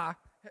 blah.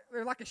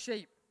 They're like a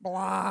sheep.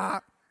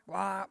 Blah,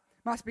 blah.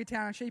 Must be a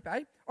town of sheep,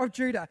 eh? Of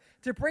Judah,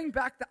 to bring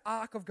back the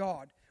ark of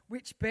God,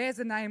 which bears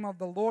the name of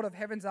the Lord of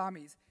heaven's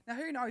armies. Now,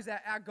 who knows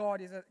that our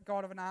God is a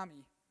God of an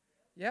army?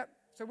 Yep.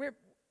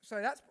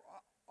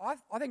 I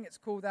think it's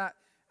cool that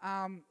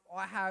I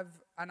have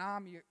an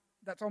army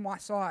that's on my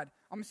side.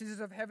 I'm a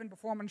citizen of heaven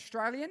before I'm an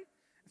Australian,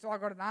 and so I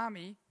got an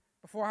army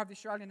before I have the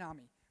Australian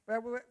army.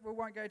 But we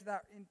won't go into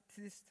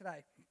this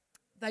today.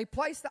 They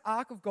placed the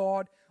ark of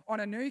God on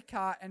a new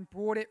cart and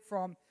brought it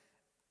from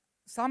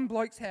some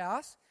bloke's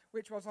house,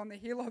 which was on the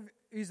hill of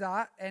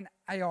Uzzah and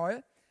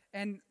Ai.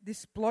 And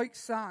this bloke's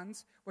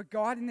sons were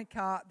guiding the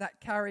cart that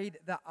carried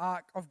the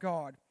ark of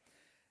God.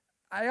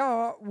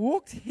 Ai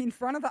walked in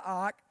front of the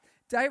ark.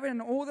 David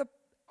and all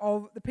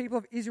the people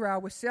of Israel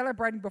were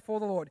celebrating before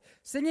the Lord,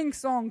 singing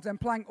songs and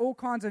playing all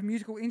kinds of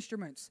musical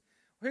instruments.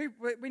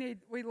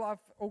 We love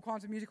all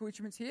kinds of musical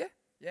instruments here?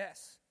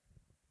 Yes.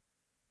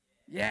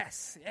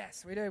 Yes,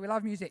 we do. We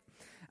love music.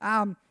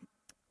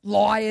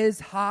 Lyres,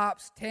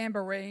 harps,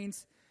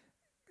 tambourines.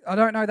 I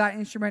don't know that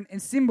instrument,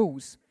 and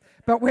cymbals.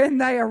 But when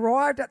they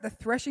arrived at the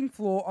threshing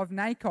floor of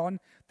Nacon,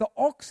 the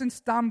oxen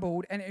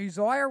stumbled, and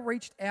Uzziah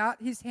reached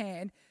out his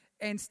hand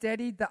and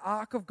steadied the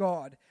ark of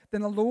God.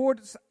 Then the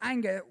Lord's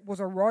anger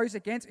arose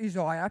against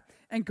Uzziah,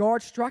 and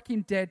God struck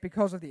him dead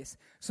because of this.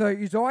 So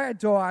Uzziah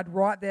died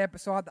right there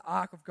beside the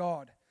ark of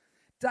God.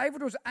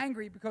 David was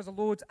angry because the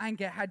Lord's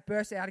anger had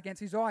burst out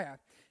against Uzziah.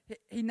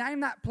 He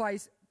named that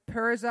place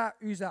Perezah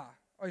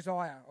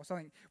Uzziah or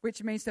something,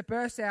 which means to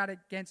burst out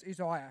against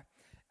Uzziah,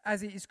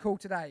 as it is called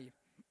today.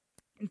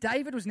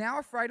 David was now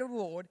afraid of the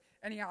Lord,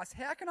 and he asked,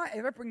 how can I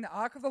ever bring the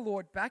ark of the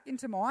Lord back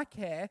into my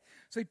care?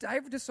 So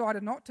David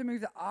decided not to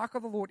move the ark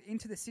of the Lord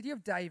into the city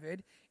of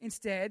David.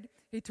 Instead,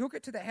 he took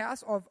it to the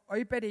house of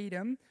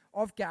Obed-Edom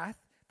of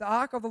Gath. The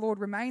ark of the Lord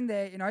remained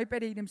there in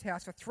Obed-Edom's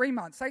house for 3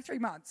 months. Say 3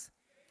 months.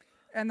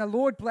 And the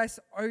Lord blessed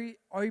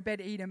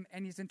Obed-Edom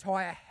and his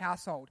entire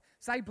household.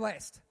 Say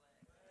blessed.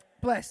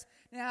 Blessed.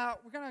 Now,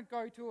 we're going to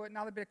go to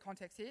another bit of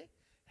context here.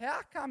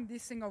 How come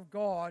this thing of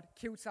God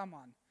killed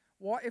someone?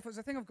 Why, if it was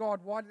a thing of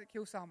God, why did it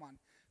kill someone?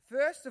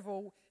 First of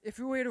all, if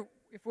we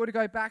were to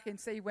go back and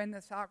see when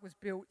this ark was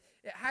built,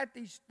 it had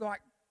these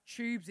like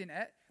tubes in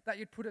it that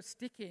you'd put a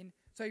stick in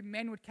so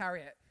men would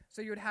carry it.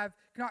 So you'd have,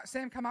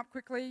 Sam come up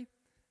quickly,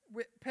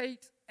 with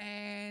Pete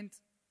and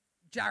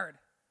Jared.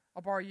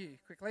 I'll borrow you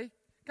quickly.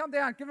 Come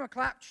down, give him a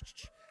clap.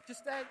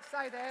 Just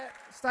stay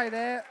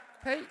there.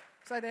 Pete,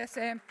 stay there,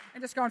 Sam.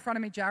 And just go in front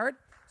of me, Jared.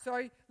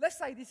 So let's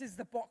say this is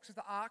the box of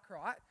the ark,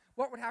 right?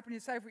 What would happen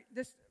is, say if we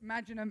just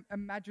imagine an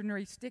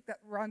imaginary stick that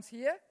runs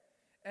here,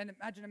 and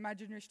imagine an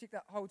imaginary stick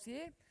that holds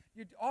here.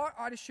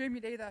 I'd assume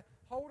you'd either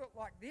hold it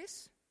like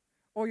this,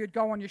 or you'd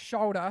go on your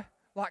shoulder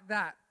like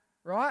that,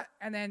 right?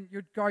 And then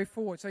you'd go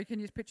forward. So you can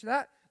just picture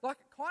that, kind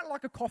of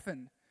like a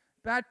coffin.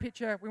 Bad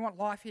picture. We want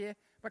life here,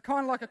 but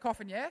kind of like a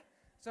coffin, yeah.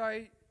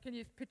 So can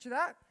you picture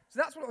that? So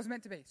that's what it was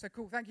meant to be. So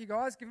cool. Thank you,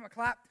 guys. Give them a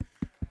clap.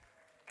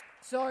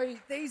 So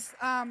this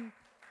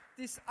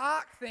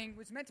ark thing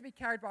was meant to be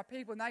carried by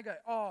people, and they go,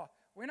 oh,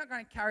 we're not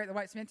going to carry it the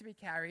way it's meant to be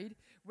carried.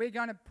 We're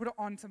going to put it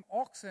on some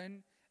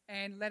oxen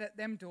and let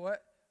them do it.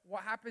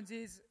 What happens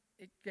is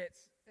it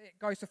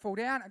goes to fall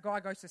down, a guy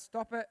goes to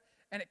stop it,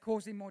 and it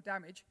causes him more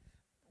damage.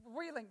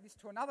 We link this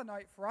to another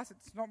note for us.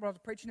 It's not what I was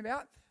preaching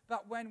about,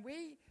 but when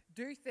we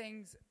do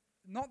things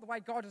not the way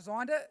God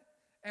designed it,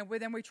 and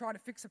then we try to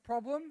fix a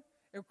problem,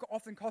 it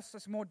often costs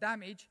us more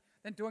damage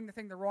than doing the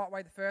thing the right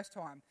way the first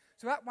time.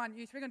 So that one,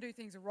 we're going to do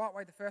things the right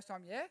way the first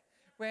time, yeah?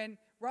 When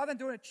rather than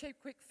doing a cheap,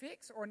 quick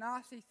fix or a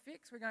nasty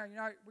fix, we're going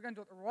to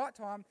do it the right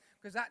time,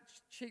 because that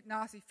cheap,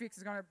 nasty fix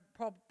is going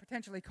to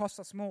potentially cost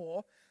us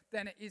more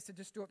than it is to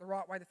just do it the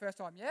right way the first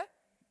time, yeah?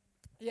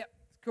 Yep,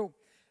 cool.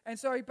 And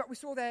so, but we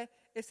saw there,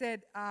 it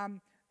said,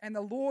 and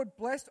the Lord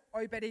blessed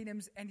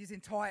Obed-Edom's and his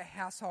entire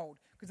household,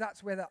 because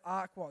that's where the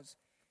ark was.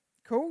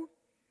 Cool?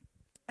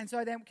 And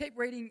so then we keep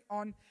reading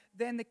on.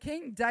 Then the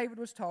king David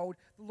was told,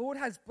 the Lord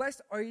has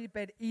blessed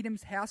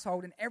Obed-Edom's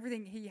household and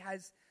everything he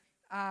has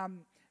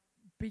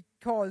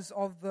because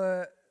of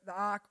the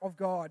ark of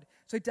God.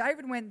 So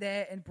David went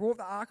there and brought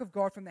the ark of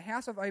God from the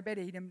house of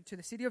Obed-Edom to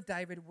the city of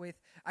David with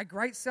a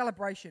great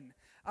celebration.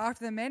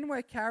 After the men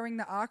were carrying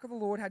the ark of the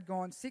Lord had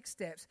gone 6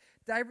 steps,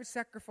 David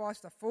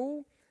sacrificed a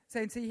full.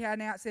 So see how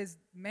now it says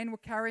men were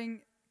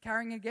carrying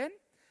again?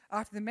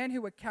 After the men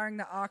who were carrying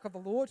the ark of the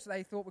Lord, so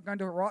they thought we're going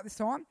to do it right this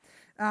time.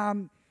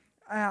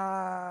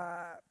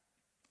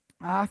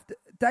 After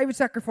David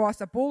sacrificed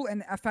a bull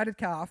and a fatted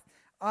calf,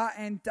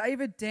 and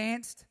David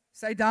danced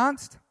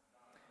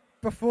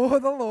before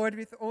the Lord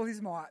with all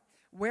his might,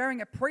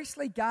 wearing a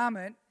priestly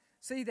garment.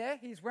 See there,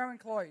 he's wearing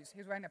clothes.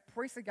 He's wearing a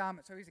priestly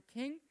garment, so he's a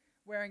king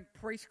wearing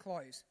priest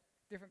clothes,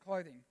 different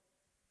clothing.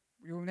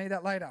 You will need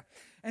that later.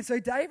 And so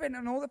David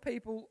and all the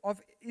people of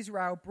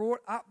Israel brought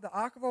up the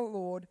ark of the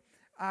Lord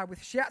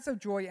with shouts of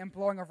joy and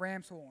blowing of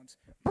ram's horns.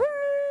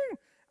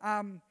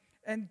 And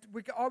I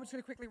was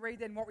going to quickly read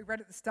then what we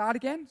read at the start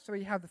again, so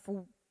you have the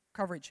full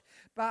coverage.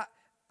 But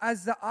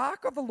as the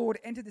ark of the Lord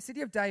entered the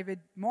city of David,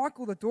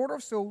 Michal, the daughter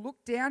of Saul,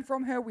 looked down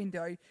from her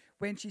window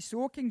when she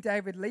saw King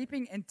David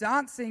leaping and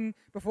dancing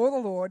before the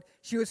Lord.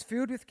 She was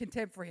filled with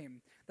contempt for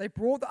him. They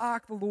brought the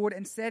ark of the Lord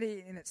and set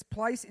it in its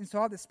place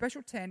inside the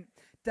special tent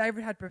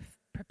David had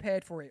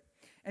prepared for it.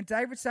 And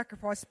David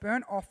sacrificed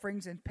burnt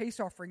offerings and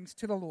peace offerings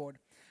to the Lord.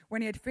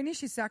 When he had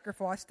finished his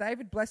sacrifice,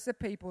 David blessed the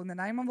people in the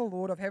name of the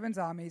Lord of heaven's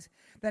armies.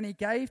 Then he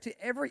gave to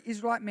every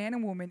Israelite man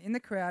and woman in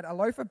the crowd a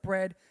loaf of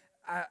bread,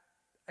 a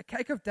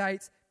cake of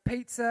dates,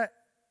 pizza,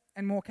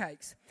 and more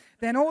cakes.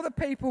 Then all the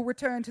people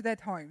returned to their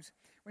homes.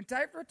 When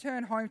David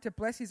returned home to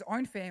bless his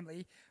own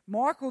family,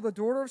 Michal, the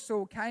daughter of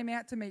Saul, came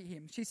out to meet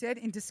him. She said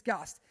in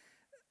disgust,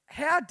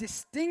 "How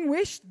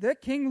distinguished the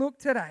king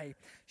looked today,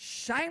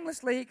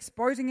 shamelessly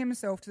exposing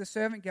himself to the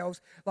servant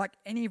girls like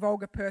any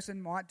vulgar person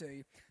might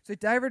do." So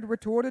David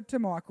retorted to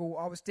Michal,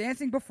 "I was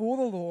dancing before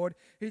the Lord,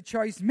 who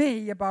chose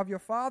me above your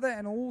father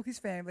and all his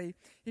family.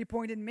 He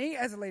appointed me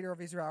as a leader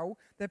of Israel,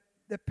 the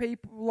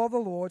people of the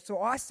Lord, so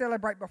I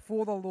celebrate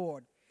before the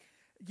Lord.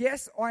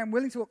 Yes, I am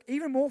willing to look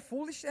even more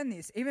foolish than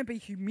this, even be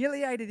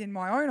humiliated in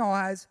my own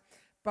eyes,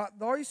 but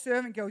those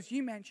servant girls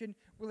you mentioned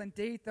will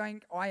indeed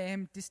think I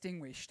am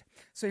distinguished."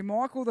 So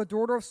Michal, the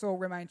daughter of Saul,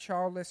 remained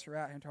childless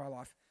throughout her entire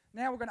life.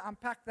 Now we're going to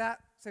unpack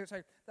that. So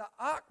the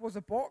ark was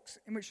a box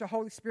in which the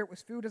Holy Spirit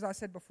was filled, as I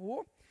said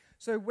before.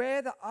 So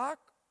where the ark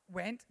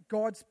went,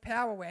 God's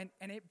power went,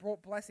 and it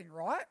brought blessing,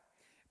 right?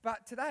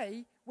 But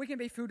today, we can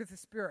be filled with the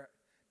Spirit.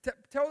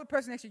 Tell the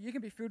person next to you, you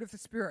can be filled with the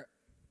Spirit.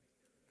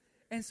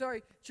 And so,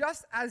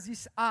 just as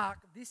this ark,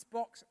 this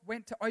box,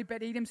 went to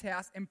Obed-Edom's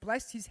house and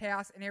blessed his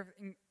house and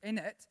everything in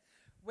it,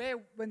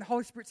 when the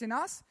Holy Spirit's in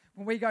us,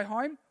 when we go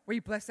home, we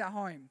bless our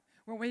home.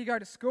 When we go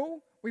to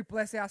school, we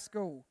bless our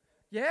school.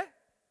 Yeah?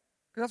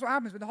 Because that's what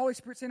happens when the Holy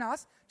Spirit's in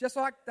us. Just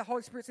like the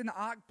Holy Spirit's in the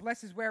ark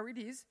blesses where it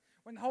is,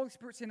 when the Holy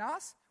Spirit's in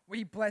us,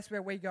 we bless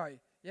where we go.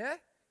 Yeah?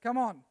 Come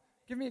on.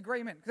 Give me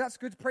agreement, because that's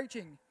good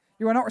preaching.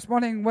 You are not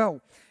responding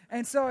well.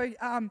 And so,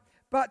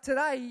 but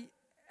today,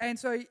 and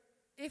so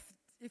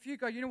if you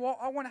go, you know what,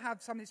 I want to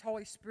have some of this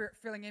Holy Spirit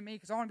filling in me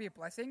because I want to be a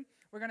blessing,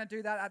 we're going to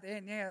do that at the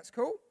end. Yeah, that's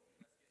cool.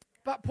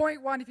 But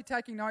point 1, if you're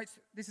taking notes,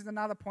 this is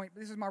another point, but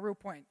this is my real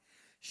point.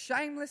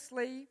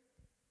 Shamelessly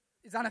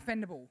is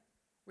unoffendable.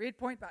 Weird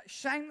point, but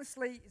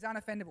shamelessly is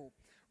unoffendable.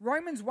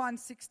 Romans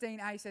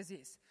 1:16a says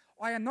this: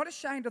 "I am not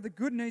ashamed of the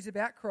good news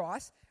about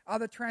Christ."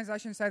 Other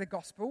translations say the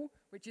gospel,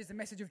 which is the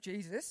message of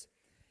Jesus.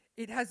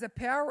 It is the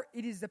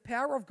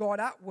power of God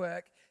at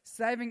work,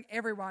 saving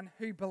everyone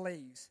who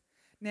believes.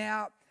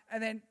 Now,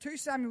 and then 2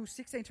 Samuel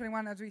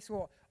 16:21, as we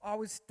saw, I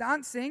was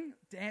dancing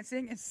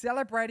and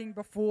celebrating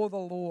before the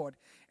Lord.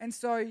 And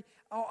so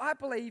I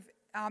believe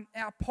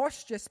our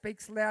posture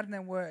speaks louder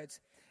than words.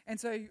 And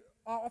so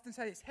I often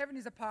say this: heaven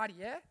is a party,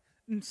 yeah?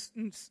 There's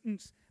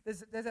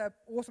an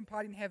awesome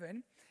party in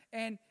heaven,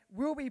 and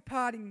we'll be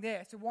partying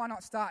there, so why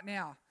not start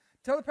now?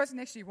 Tell the person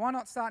next to you, why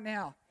not start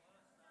now?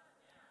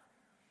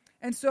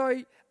 And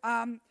so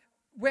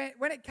when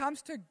it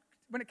comes to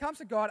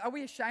God, are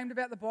we ashamed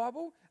about the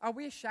Bible? Are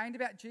we ashamed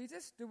about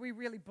Jesus? Do we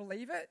really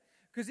believe it?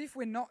 Because if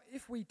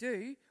we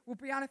do, we'll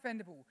be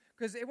unoffendable.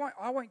 Because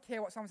I won't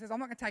care what someone says. I'm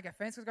not going to take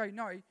offense. I'll go,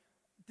 no,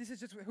 this is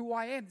just who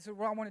I am. This is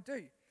what I want to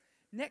do.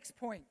 Next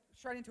point,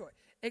 straight into it,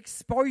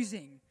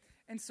 exposing.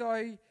 And so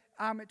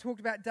it talked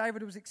about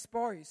David was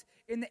exposed.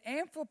 In the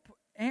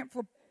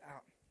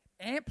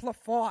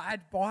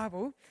Amplified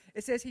Bible,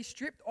 it says he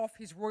stripped off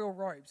his royal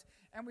robes.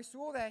 And we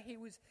saw that he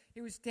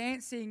was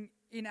dancing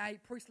in a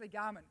priestly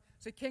garment.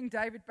 So King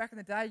David, back in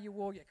the day, you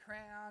wore your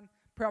crown,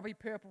 probably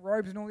purple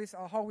robes and all this,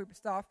 a whole heap of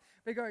stuff.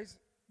 But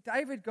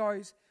David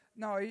goes,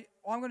 no,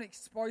 I'm going to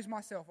expose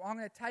myself. I'm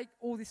going to take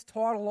all this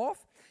title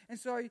off. And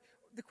so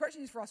the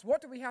question is for us,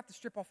 what do we have to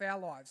strip off our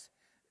lives?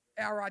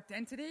 Our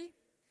identity,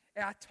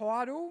 our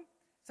title,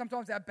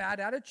 sometimes our bad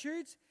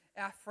attitudes,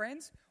 our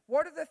friends.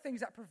 What are the things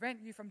that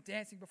prevent you from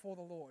dancing before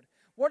the Lord?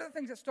 What are the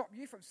things that stop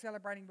you from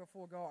celebrating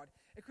before God?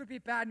 It could be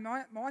a bad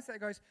mindset that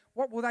goes,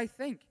 what will they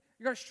think?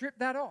 You've got to strip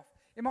that off.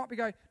 It might be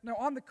no,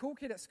 I'm the cool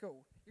kid at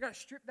school. You've got to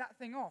strip that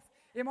thing off.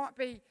 It might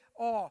be,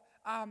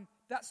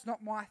 that's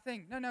not my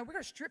thing. No, we've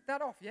got to strip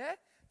that off, yeah?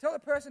 Tell the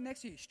person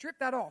next to you, strip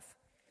that off.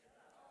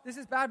 This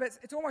is bad, but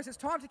it's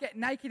time to get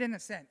naked in a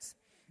sense.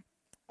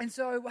 And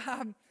so,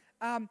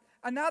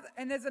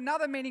 there's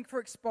another meaning for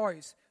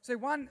expose. So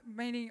one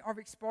meaning of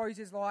expose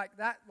is like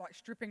that, like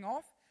stripping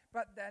off.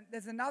 But then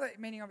there's another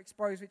meaning of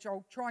expose, which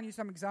I'll try and use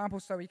some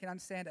examples so you can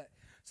understand it.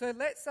 So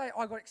let's say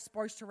I got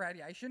exposed to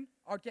radiation,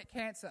 I'd get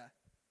cancer.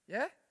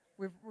 Yeah?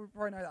 We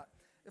probably know that.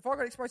 If I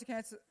got exposed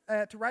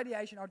to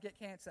radiation, I'd get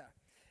cancer.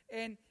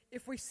 And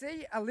if we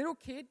see a little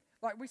kid,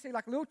 like we see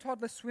like a little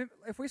toddler swim,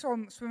 if we saw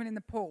them swimming in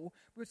the pool,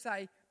 we would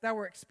say they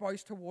were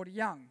exposed to water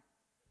young.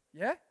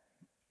 Yeah?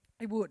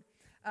 It would.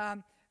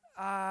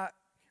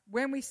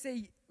 When we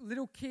see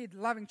little kid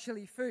loving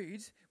chili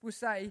foods, we'll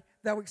say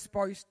they were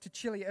exposed to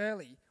chili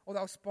early, or they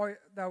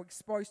were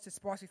exposed to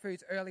spicy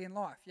foods early in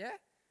life. Yeah?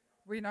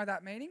 We know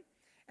that meaning.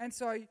 And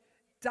so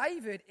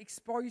David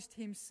exposed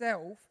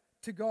himself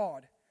to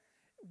God.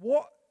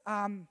 Oh,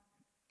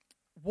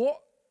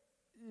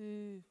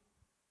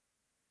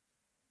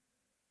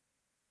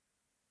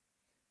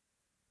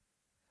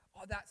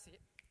 that's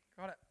it.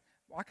 Got it.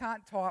 I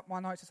can't tie up my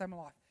notes to save my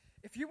life.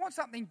 If you want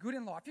something good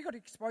in life, you've got to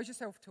expose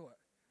yourself to it.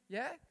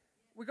 Yeah?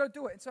 We've got to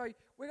do it. And so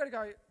we've got to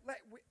go,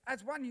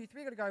 as one youth,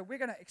 we're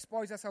going to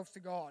expose ourselves to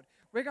God.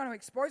 We're going to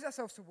expose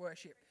ourselves to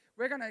worship.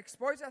 We're going to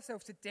expose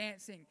ourselves to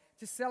dancing,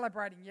 to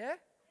celebrating, yeah?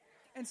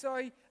 And so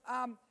if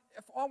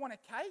I want a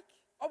cake,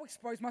 I'll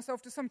expose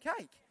myself to some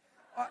cake.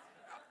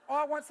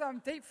 I want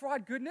some deep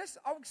fried goodness,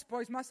 I'll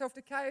expose myself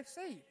to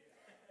KFC.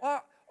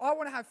 I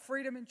want to have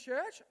freedom in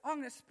church, I'm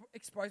going to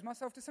expose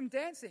myself to some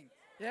dancing.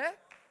 Yeah?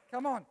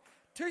 Come on.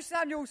 2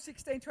 Samuel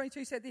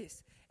 16:22 said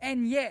this,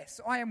 and yes,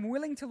 I am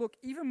willing to look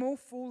even more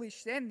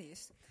foolish than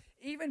this,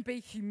 even be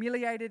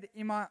humiliated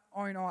in my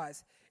own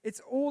eyes. It's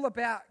all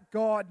about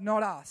God,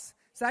 not us.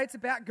 Say it's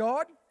about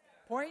God.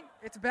 Point.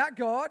 It's about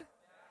God,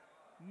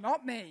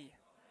 not me.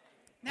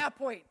 Now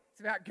point. It's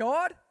about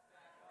God,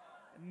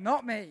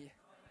 not me.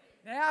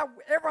 Now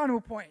everyone will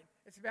point.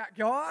 It's about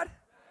God,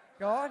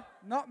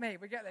 not me.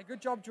 We get there.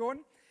 Good job,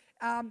 Jordan.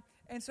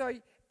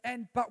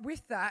 But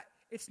with that,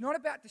 it's not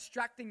about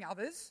distracting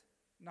others.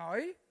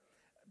 No.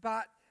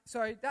 But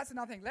so that's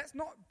another thing. Let's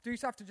not do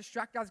stuff to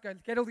distract others. Go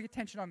get all the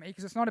attention on me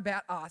because it's not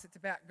about us. It's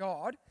about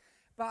God.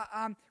 But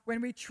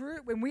when we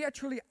are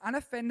truly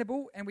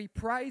unoffendable and we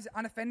praise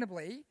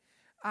unoffendably,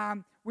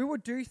 we will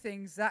do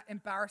things that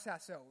embarrass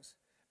ourselves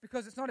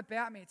because it's not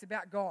about me. It's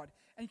about God.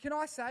 And can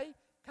I say,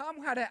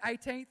 Carmel had her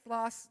 18th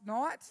last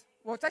night.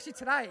 Well, it's actually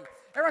today.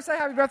 Everyone say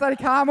happy birthday to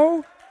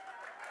Carmel.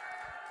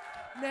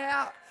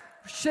 Now,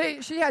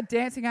 she had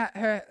dancing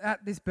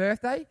at this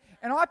birthday,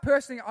 and I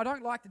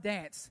don't like to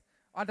dance.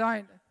 I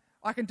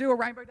can do a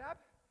rainbow dab,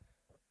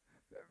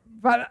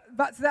 but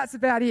that's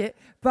about it.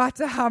 But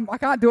I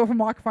can't do it for a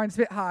microphone, it's a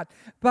bit hard.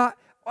 But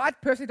I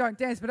personally don't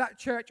dance, but at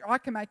church I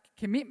can make a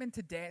commitment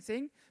to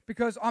dancing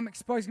because I'm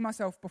exposing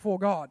myself before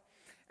God.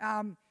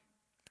 And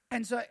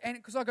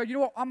because I go, you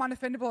know what, I'm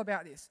unoffendable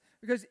about this.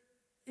 Because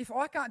if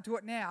I can't do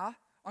it now,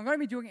 I'm going to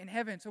be doing it in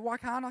heaven, so why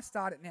can't I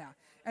start it now?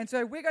 And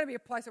so we're going to be a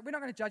place that we're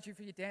not going to judge you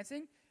for your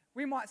dancing.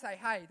 We might say,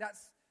 hey,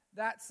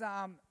 that's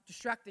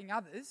distracting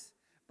others.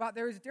 But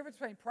there is a difference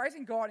between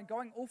praising God and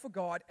going all for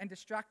God and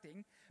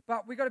distracting.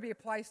 But we've got to be a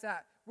place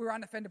that we're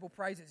unoffendable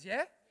praisers,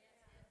 yeah?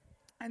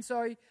 And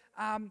so,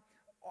 so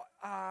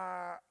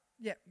I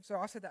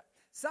said that.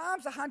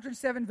 Psalms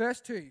 107 verse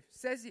 2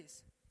 says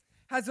this.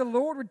 Has the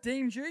Lord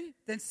redeemed you?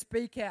 Then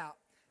speak out.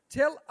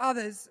 Tell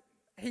others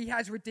he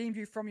has redeemed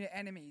you from your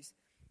enemies.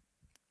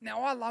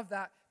 Now, I love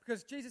that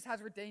because Jesus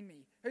has redeemed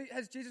me.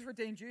 Has Jesus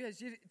redeemed you?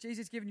 Has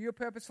Jesus given you a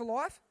purpose for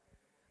life?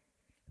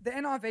 The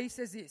NIV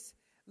says this.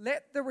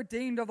 Let the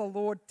redeemed of the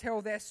Lord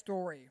tell their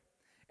story.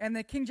 And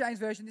the King James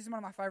Version, this is one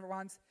of my favorite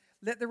ones.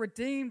 Let the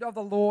redeemed of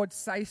the Lord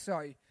say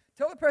so.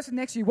 Tell the person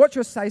next to you, what's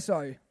your say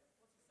so?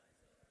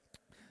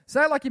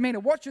 Say it like you mean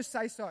it. What's your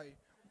say so?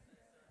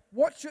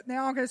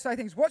 Now I'm going to say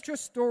things. What's your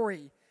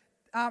story?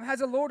 Has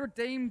the Lord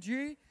redeemed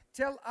you?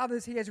 Tell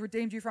others he has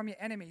redeemed you from your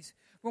enemies.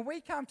 When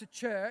we come to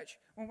church,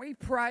 when we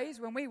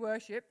praise, when we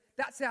worship,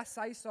 that's our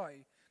say so.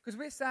 Because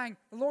we're saying,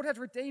 the Lord has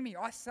redeemed me.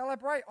 I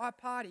celebrate, I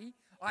party,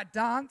 I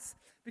dance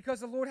because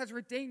the Lord has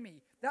redeemed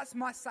me. That's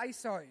my say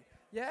so.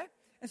 Yeah?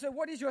 And so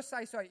what is your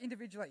say so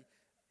individually?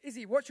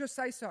 Izzy, what's your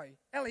say so?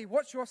 Ellie,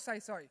 what's your say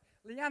so?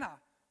 Leanna,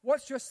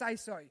 what's your say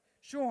so?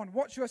 Sean,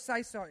 what's your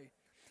say so?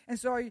 And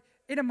so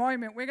in a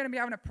moment, we're going to be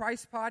having a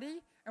praise party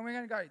and we're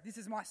going to go, this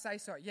is my say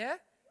so. Yeah?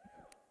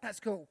 That's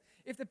cool.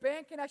 If the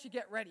band can actually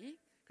get ready,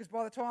 because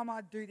by the time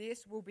I do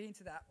this, we'll be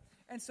into that.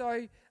 And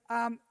so,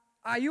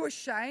 are you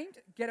ashamed?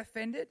 Get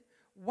offended?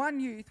 One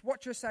youth,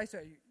 what's your say-so?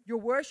 Your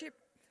worship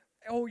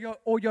or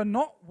your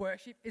not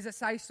worship is a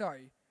say-so,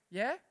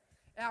 yeah?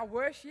 Our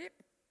worship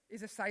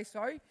is a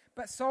say-so,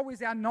 but so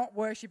is our not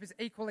worship is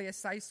equally a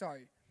say-so.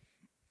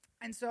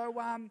 And so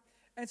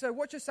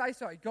what's your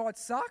say-so? God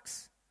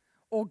sucks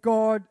or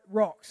God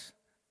rocks?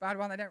 Bad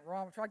one, they don't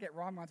rhyme. I tried to get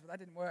rhyme ones, but that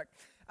didn't work.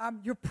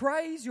 Your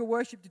praise, your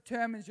worship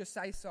determines your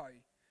say-so.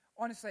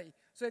 Honestly.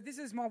 So if this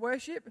is my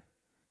worship,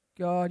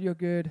 God, you're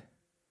good.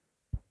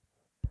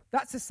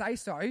 That's a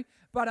say-so.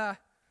 But a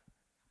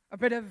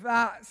bit of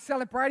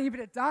celebrating, a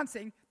bit of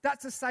dancing,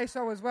 that's a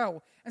say-so as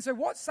well. And so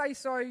what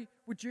say-so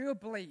would you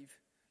believe?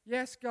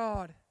 Yes,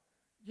 God.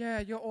 Yeah,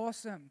 you're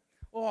awesome.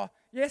 Or,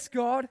 yes,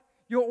 God,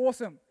 you're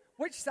awesome.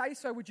 Which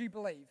say-so would you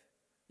believe?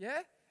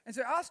 Yeah? And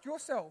so ask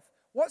yourself,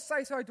 what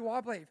say-so do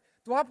I believe?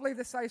 Do I believe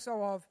the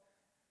say-so of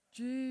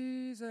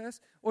Jesus?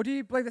 Or do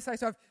you believe the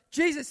say-so of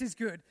Jesus is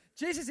good?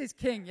 Jesus is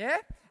king, yeah?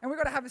 And we've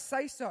got to have a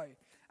say-so.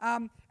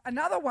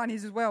 Another one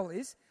is as well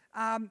is,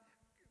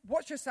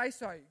 what's your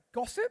say-so?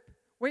 Gossip?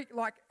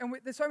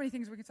 There's so many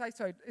things we can say.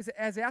 So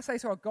is our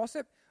say-so a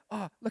gossip?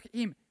 Oh, look at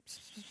him.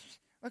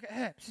 Look at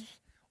her.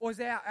 Or is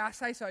our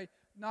say-so,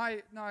 no,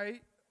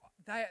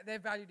 they're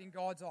valued in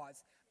God's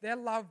eyes. They're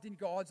loved in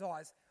God's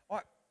eyes.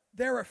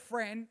 They're a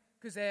friend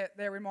because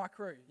they're in my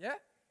crew, yeah?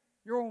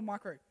 You're all in my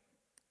crew.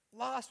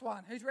 Last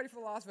one. Who's ready for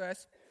the last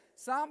verse?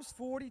 Psalms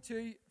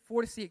 42,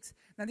 4-6.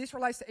 Now this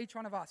relates to each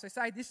one of us. So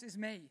say, this is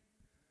me.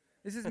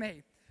 This is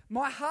me.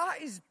 My heart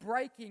is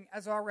breaking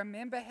as I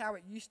remember how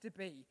it used to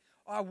be.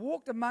 I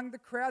walked among the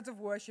crowds of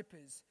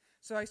worshippers.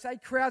 So say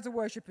crowds of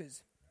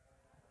worshippers.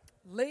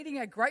 Leading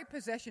a great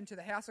procession to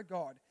the house of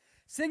God.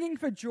 Singing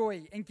for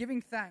joy and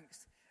giving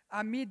thanks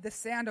amid the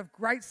sound of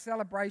great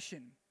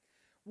celebration.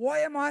 Why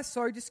am I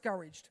so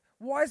discouraged?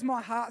 Why is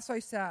my heart so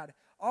sad?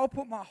 I'll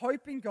put my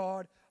hope in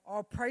God.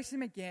 I'll praise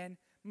him again,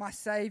 my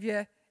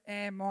Saviour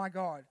and my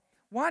God.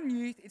 One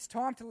youth, it's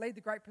time to lead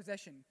the great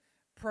procession.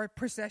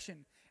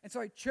 And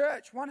so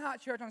church, One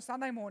Heart Church on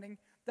Sunday morning,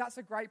 that's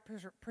a great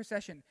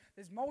procession.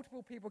 There's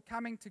multiple people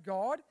coming to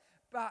God,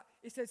 but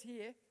it says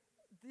here,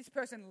 this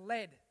person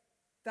led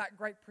that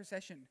great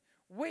procession.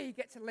 We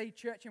get to lead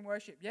church and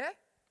worship, yeah?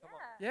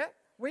 Yeah?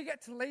 We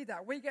get to lead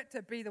that. We get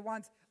to be the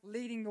ones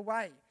leading the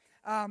way.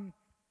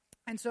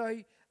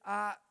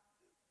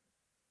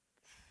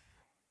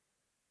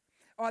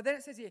 Then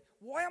it says here,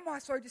 why am I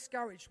so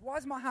discouraged? Why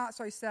is my heart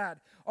so sad?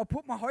 I'll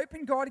put my hope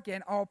in God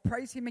again. I'll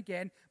praise him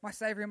again, my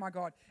Saviour and my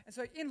God. And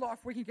so in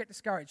life, we can get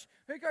discouraged.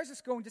 Who goes to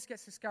school and just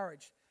gets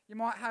discouraged? You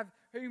might have,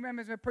 who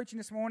remembers me preaching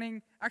this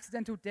morning,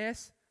 accidental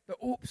deaths, the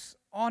oops,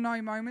 oh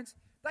no moments.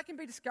 That can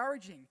be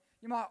discouraging.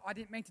 You might, I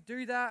didn't mean to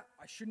do that.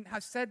 I shouldn't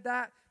have said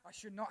that. I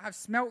should not have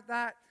smelt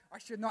that. I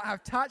should not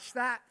have touched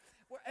that.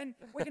 And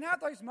we can have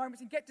those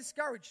moments and get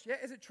discouraged. Yeah,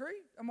 is it true?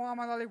 Am I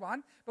the only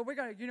one? But we're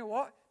going to, you know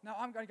what? No,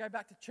 I'm going to go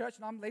back to church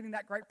and I'm leading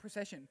that great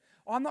procession.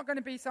 I'm not going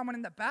to be someone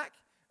in the back.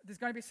 There's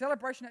going to be a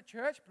celebration at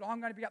church, but I'm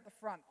going to be up the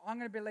front. I'm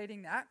going to be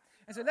leading that.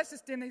 And so let's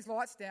just dim these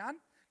lights down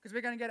because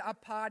we're going to get a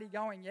party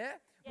going, yeah?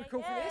 We're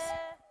cool for this?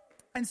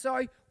 And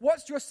so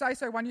what's your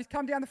say-so one? You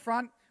come down the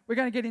front. We're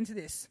going to get into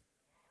this.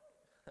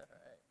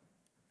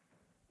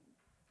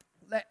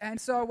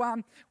 And so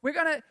we're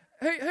going to,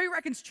 who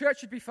reckons church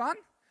should be fun?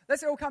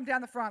 Let's all come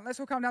down the front.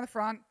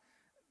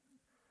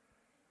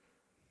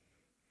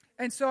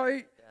 And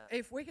so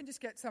if we can just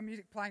get some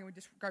music playing and we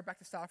just go back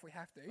to start if we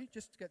have to,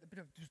 just to get the bit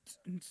of...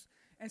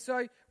 And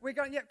so we're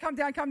going, come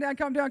down. Down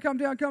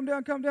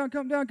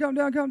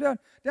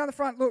the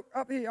front, look,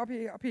 up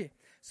here.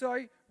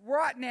 So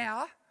right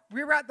now,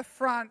 we're at the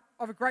front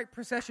of a great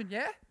procession,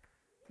 yeah?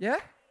 Yeah?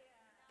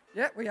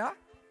 Yeah, we are.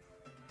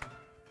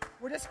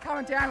 We're just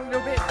coming down a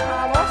little bit,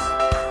 Carlos,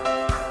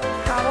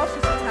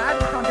 just a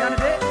tad, we'll come down a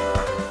bit.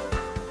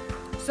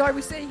 So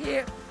we see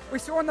here, we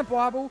saw in the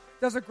Bible,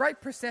 there's a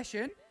great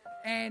procession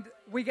and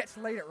we get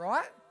to lead it,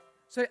 right?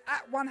 So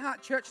at One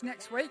Heart Church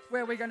next week,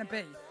 where are we going to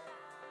be?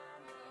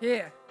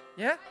 Here,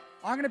 yeah?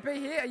 I'm going to be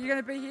here. Are you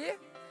going to be here?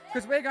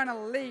 Because we're going to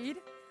lead.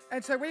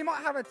 And so we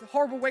might have a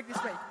horrible week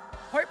this week.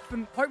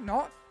 Hope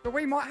not, but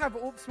we might have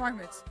oops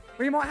moments.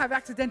 We might have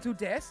accidental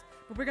deaths,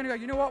 but we're going to go,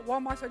 you know what? Why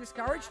am I so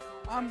discouraged?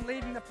 I'm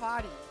leading the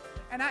party.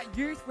 And at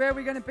youth, where are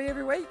we going to be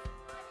every week?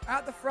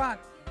 At the front.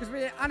 Because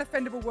we're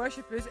unoffendable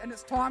worshippers and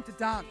it's time to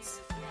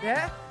dance.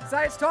 Yeah?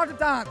 Say it's time to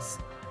dance.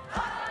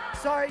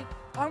 So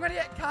I'm going to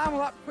get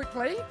Carmel up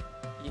quickly.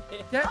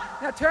 Yeah.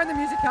 Now turn the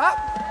music up.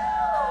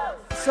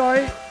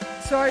 So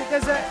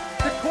there's the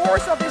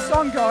chorus of this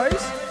song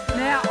goes,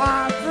 now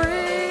I'm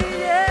free,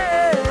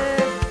 yeah.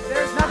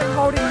 There's nothing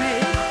holding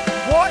me.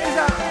 What is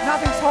a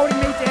nothing's holding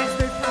me dance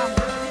move, Carmel?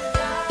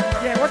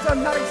 Yeah, what's a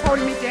nothing's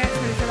holding me dance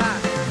move for that?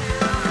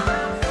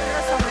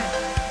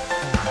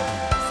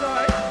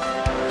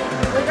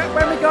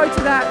 When we go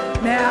to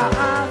that, now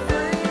I'm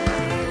free,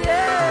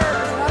 yeah,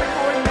 there's nothing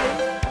holding me.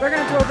 We're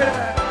going to do a bit of a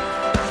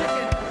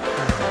chicken.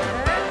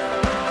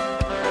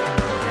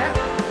 Yeah,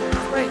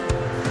 sweet.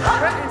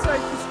 And so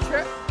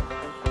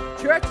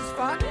church is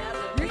fun,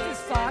 youth is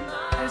fun,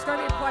 and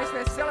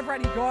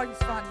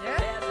yeah?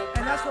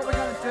 And that's what we're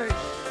going to do.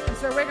 And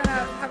so we're going to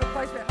have a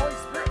place where Holy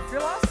Spirit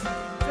fill us.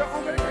 So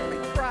I'm going to quickly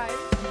pray,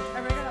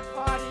 and we're going to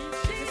party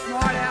this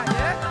night out,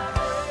 yeah?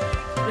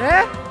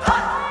 Yeah?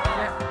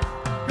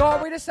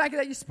 God, we just thank you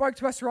that you spoke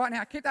to us right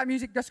now. Keep that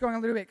music just going a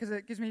little bit because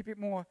it gives me a bit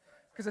more,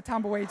 because of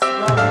tumbleweeds.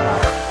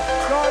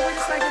 God, we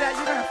just thank you that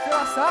you're going to fill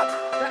us up,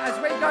 that as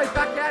we go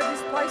back out of this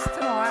place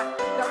tonight,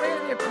 that we're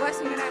going to be a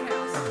blessing in our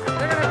house.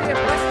 We're going to be a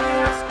blessing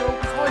in our school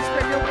because Holy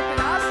Spirit, you're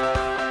within us.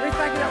 We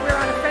thank you that we're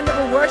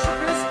unoffendable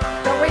worshippers,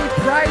 that we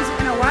praise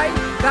in a way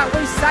that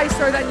we say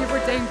so that you've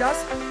redeemed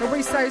us, that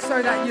we say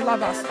so that you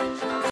love us.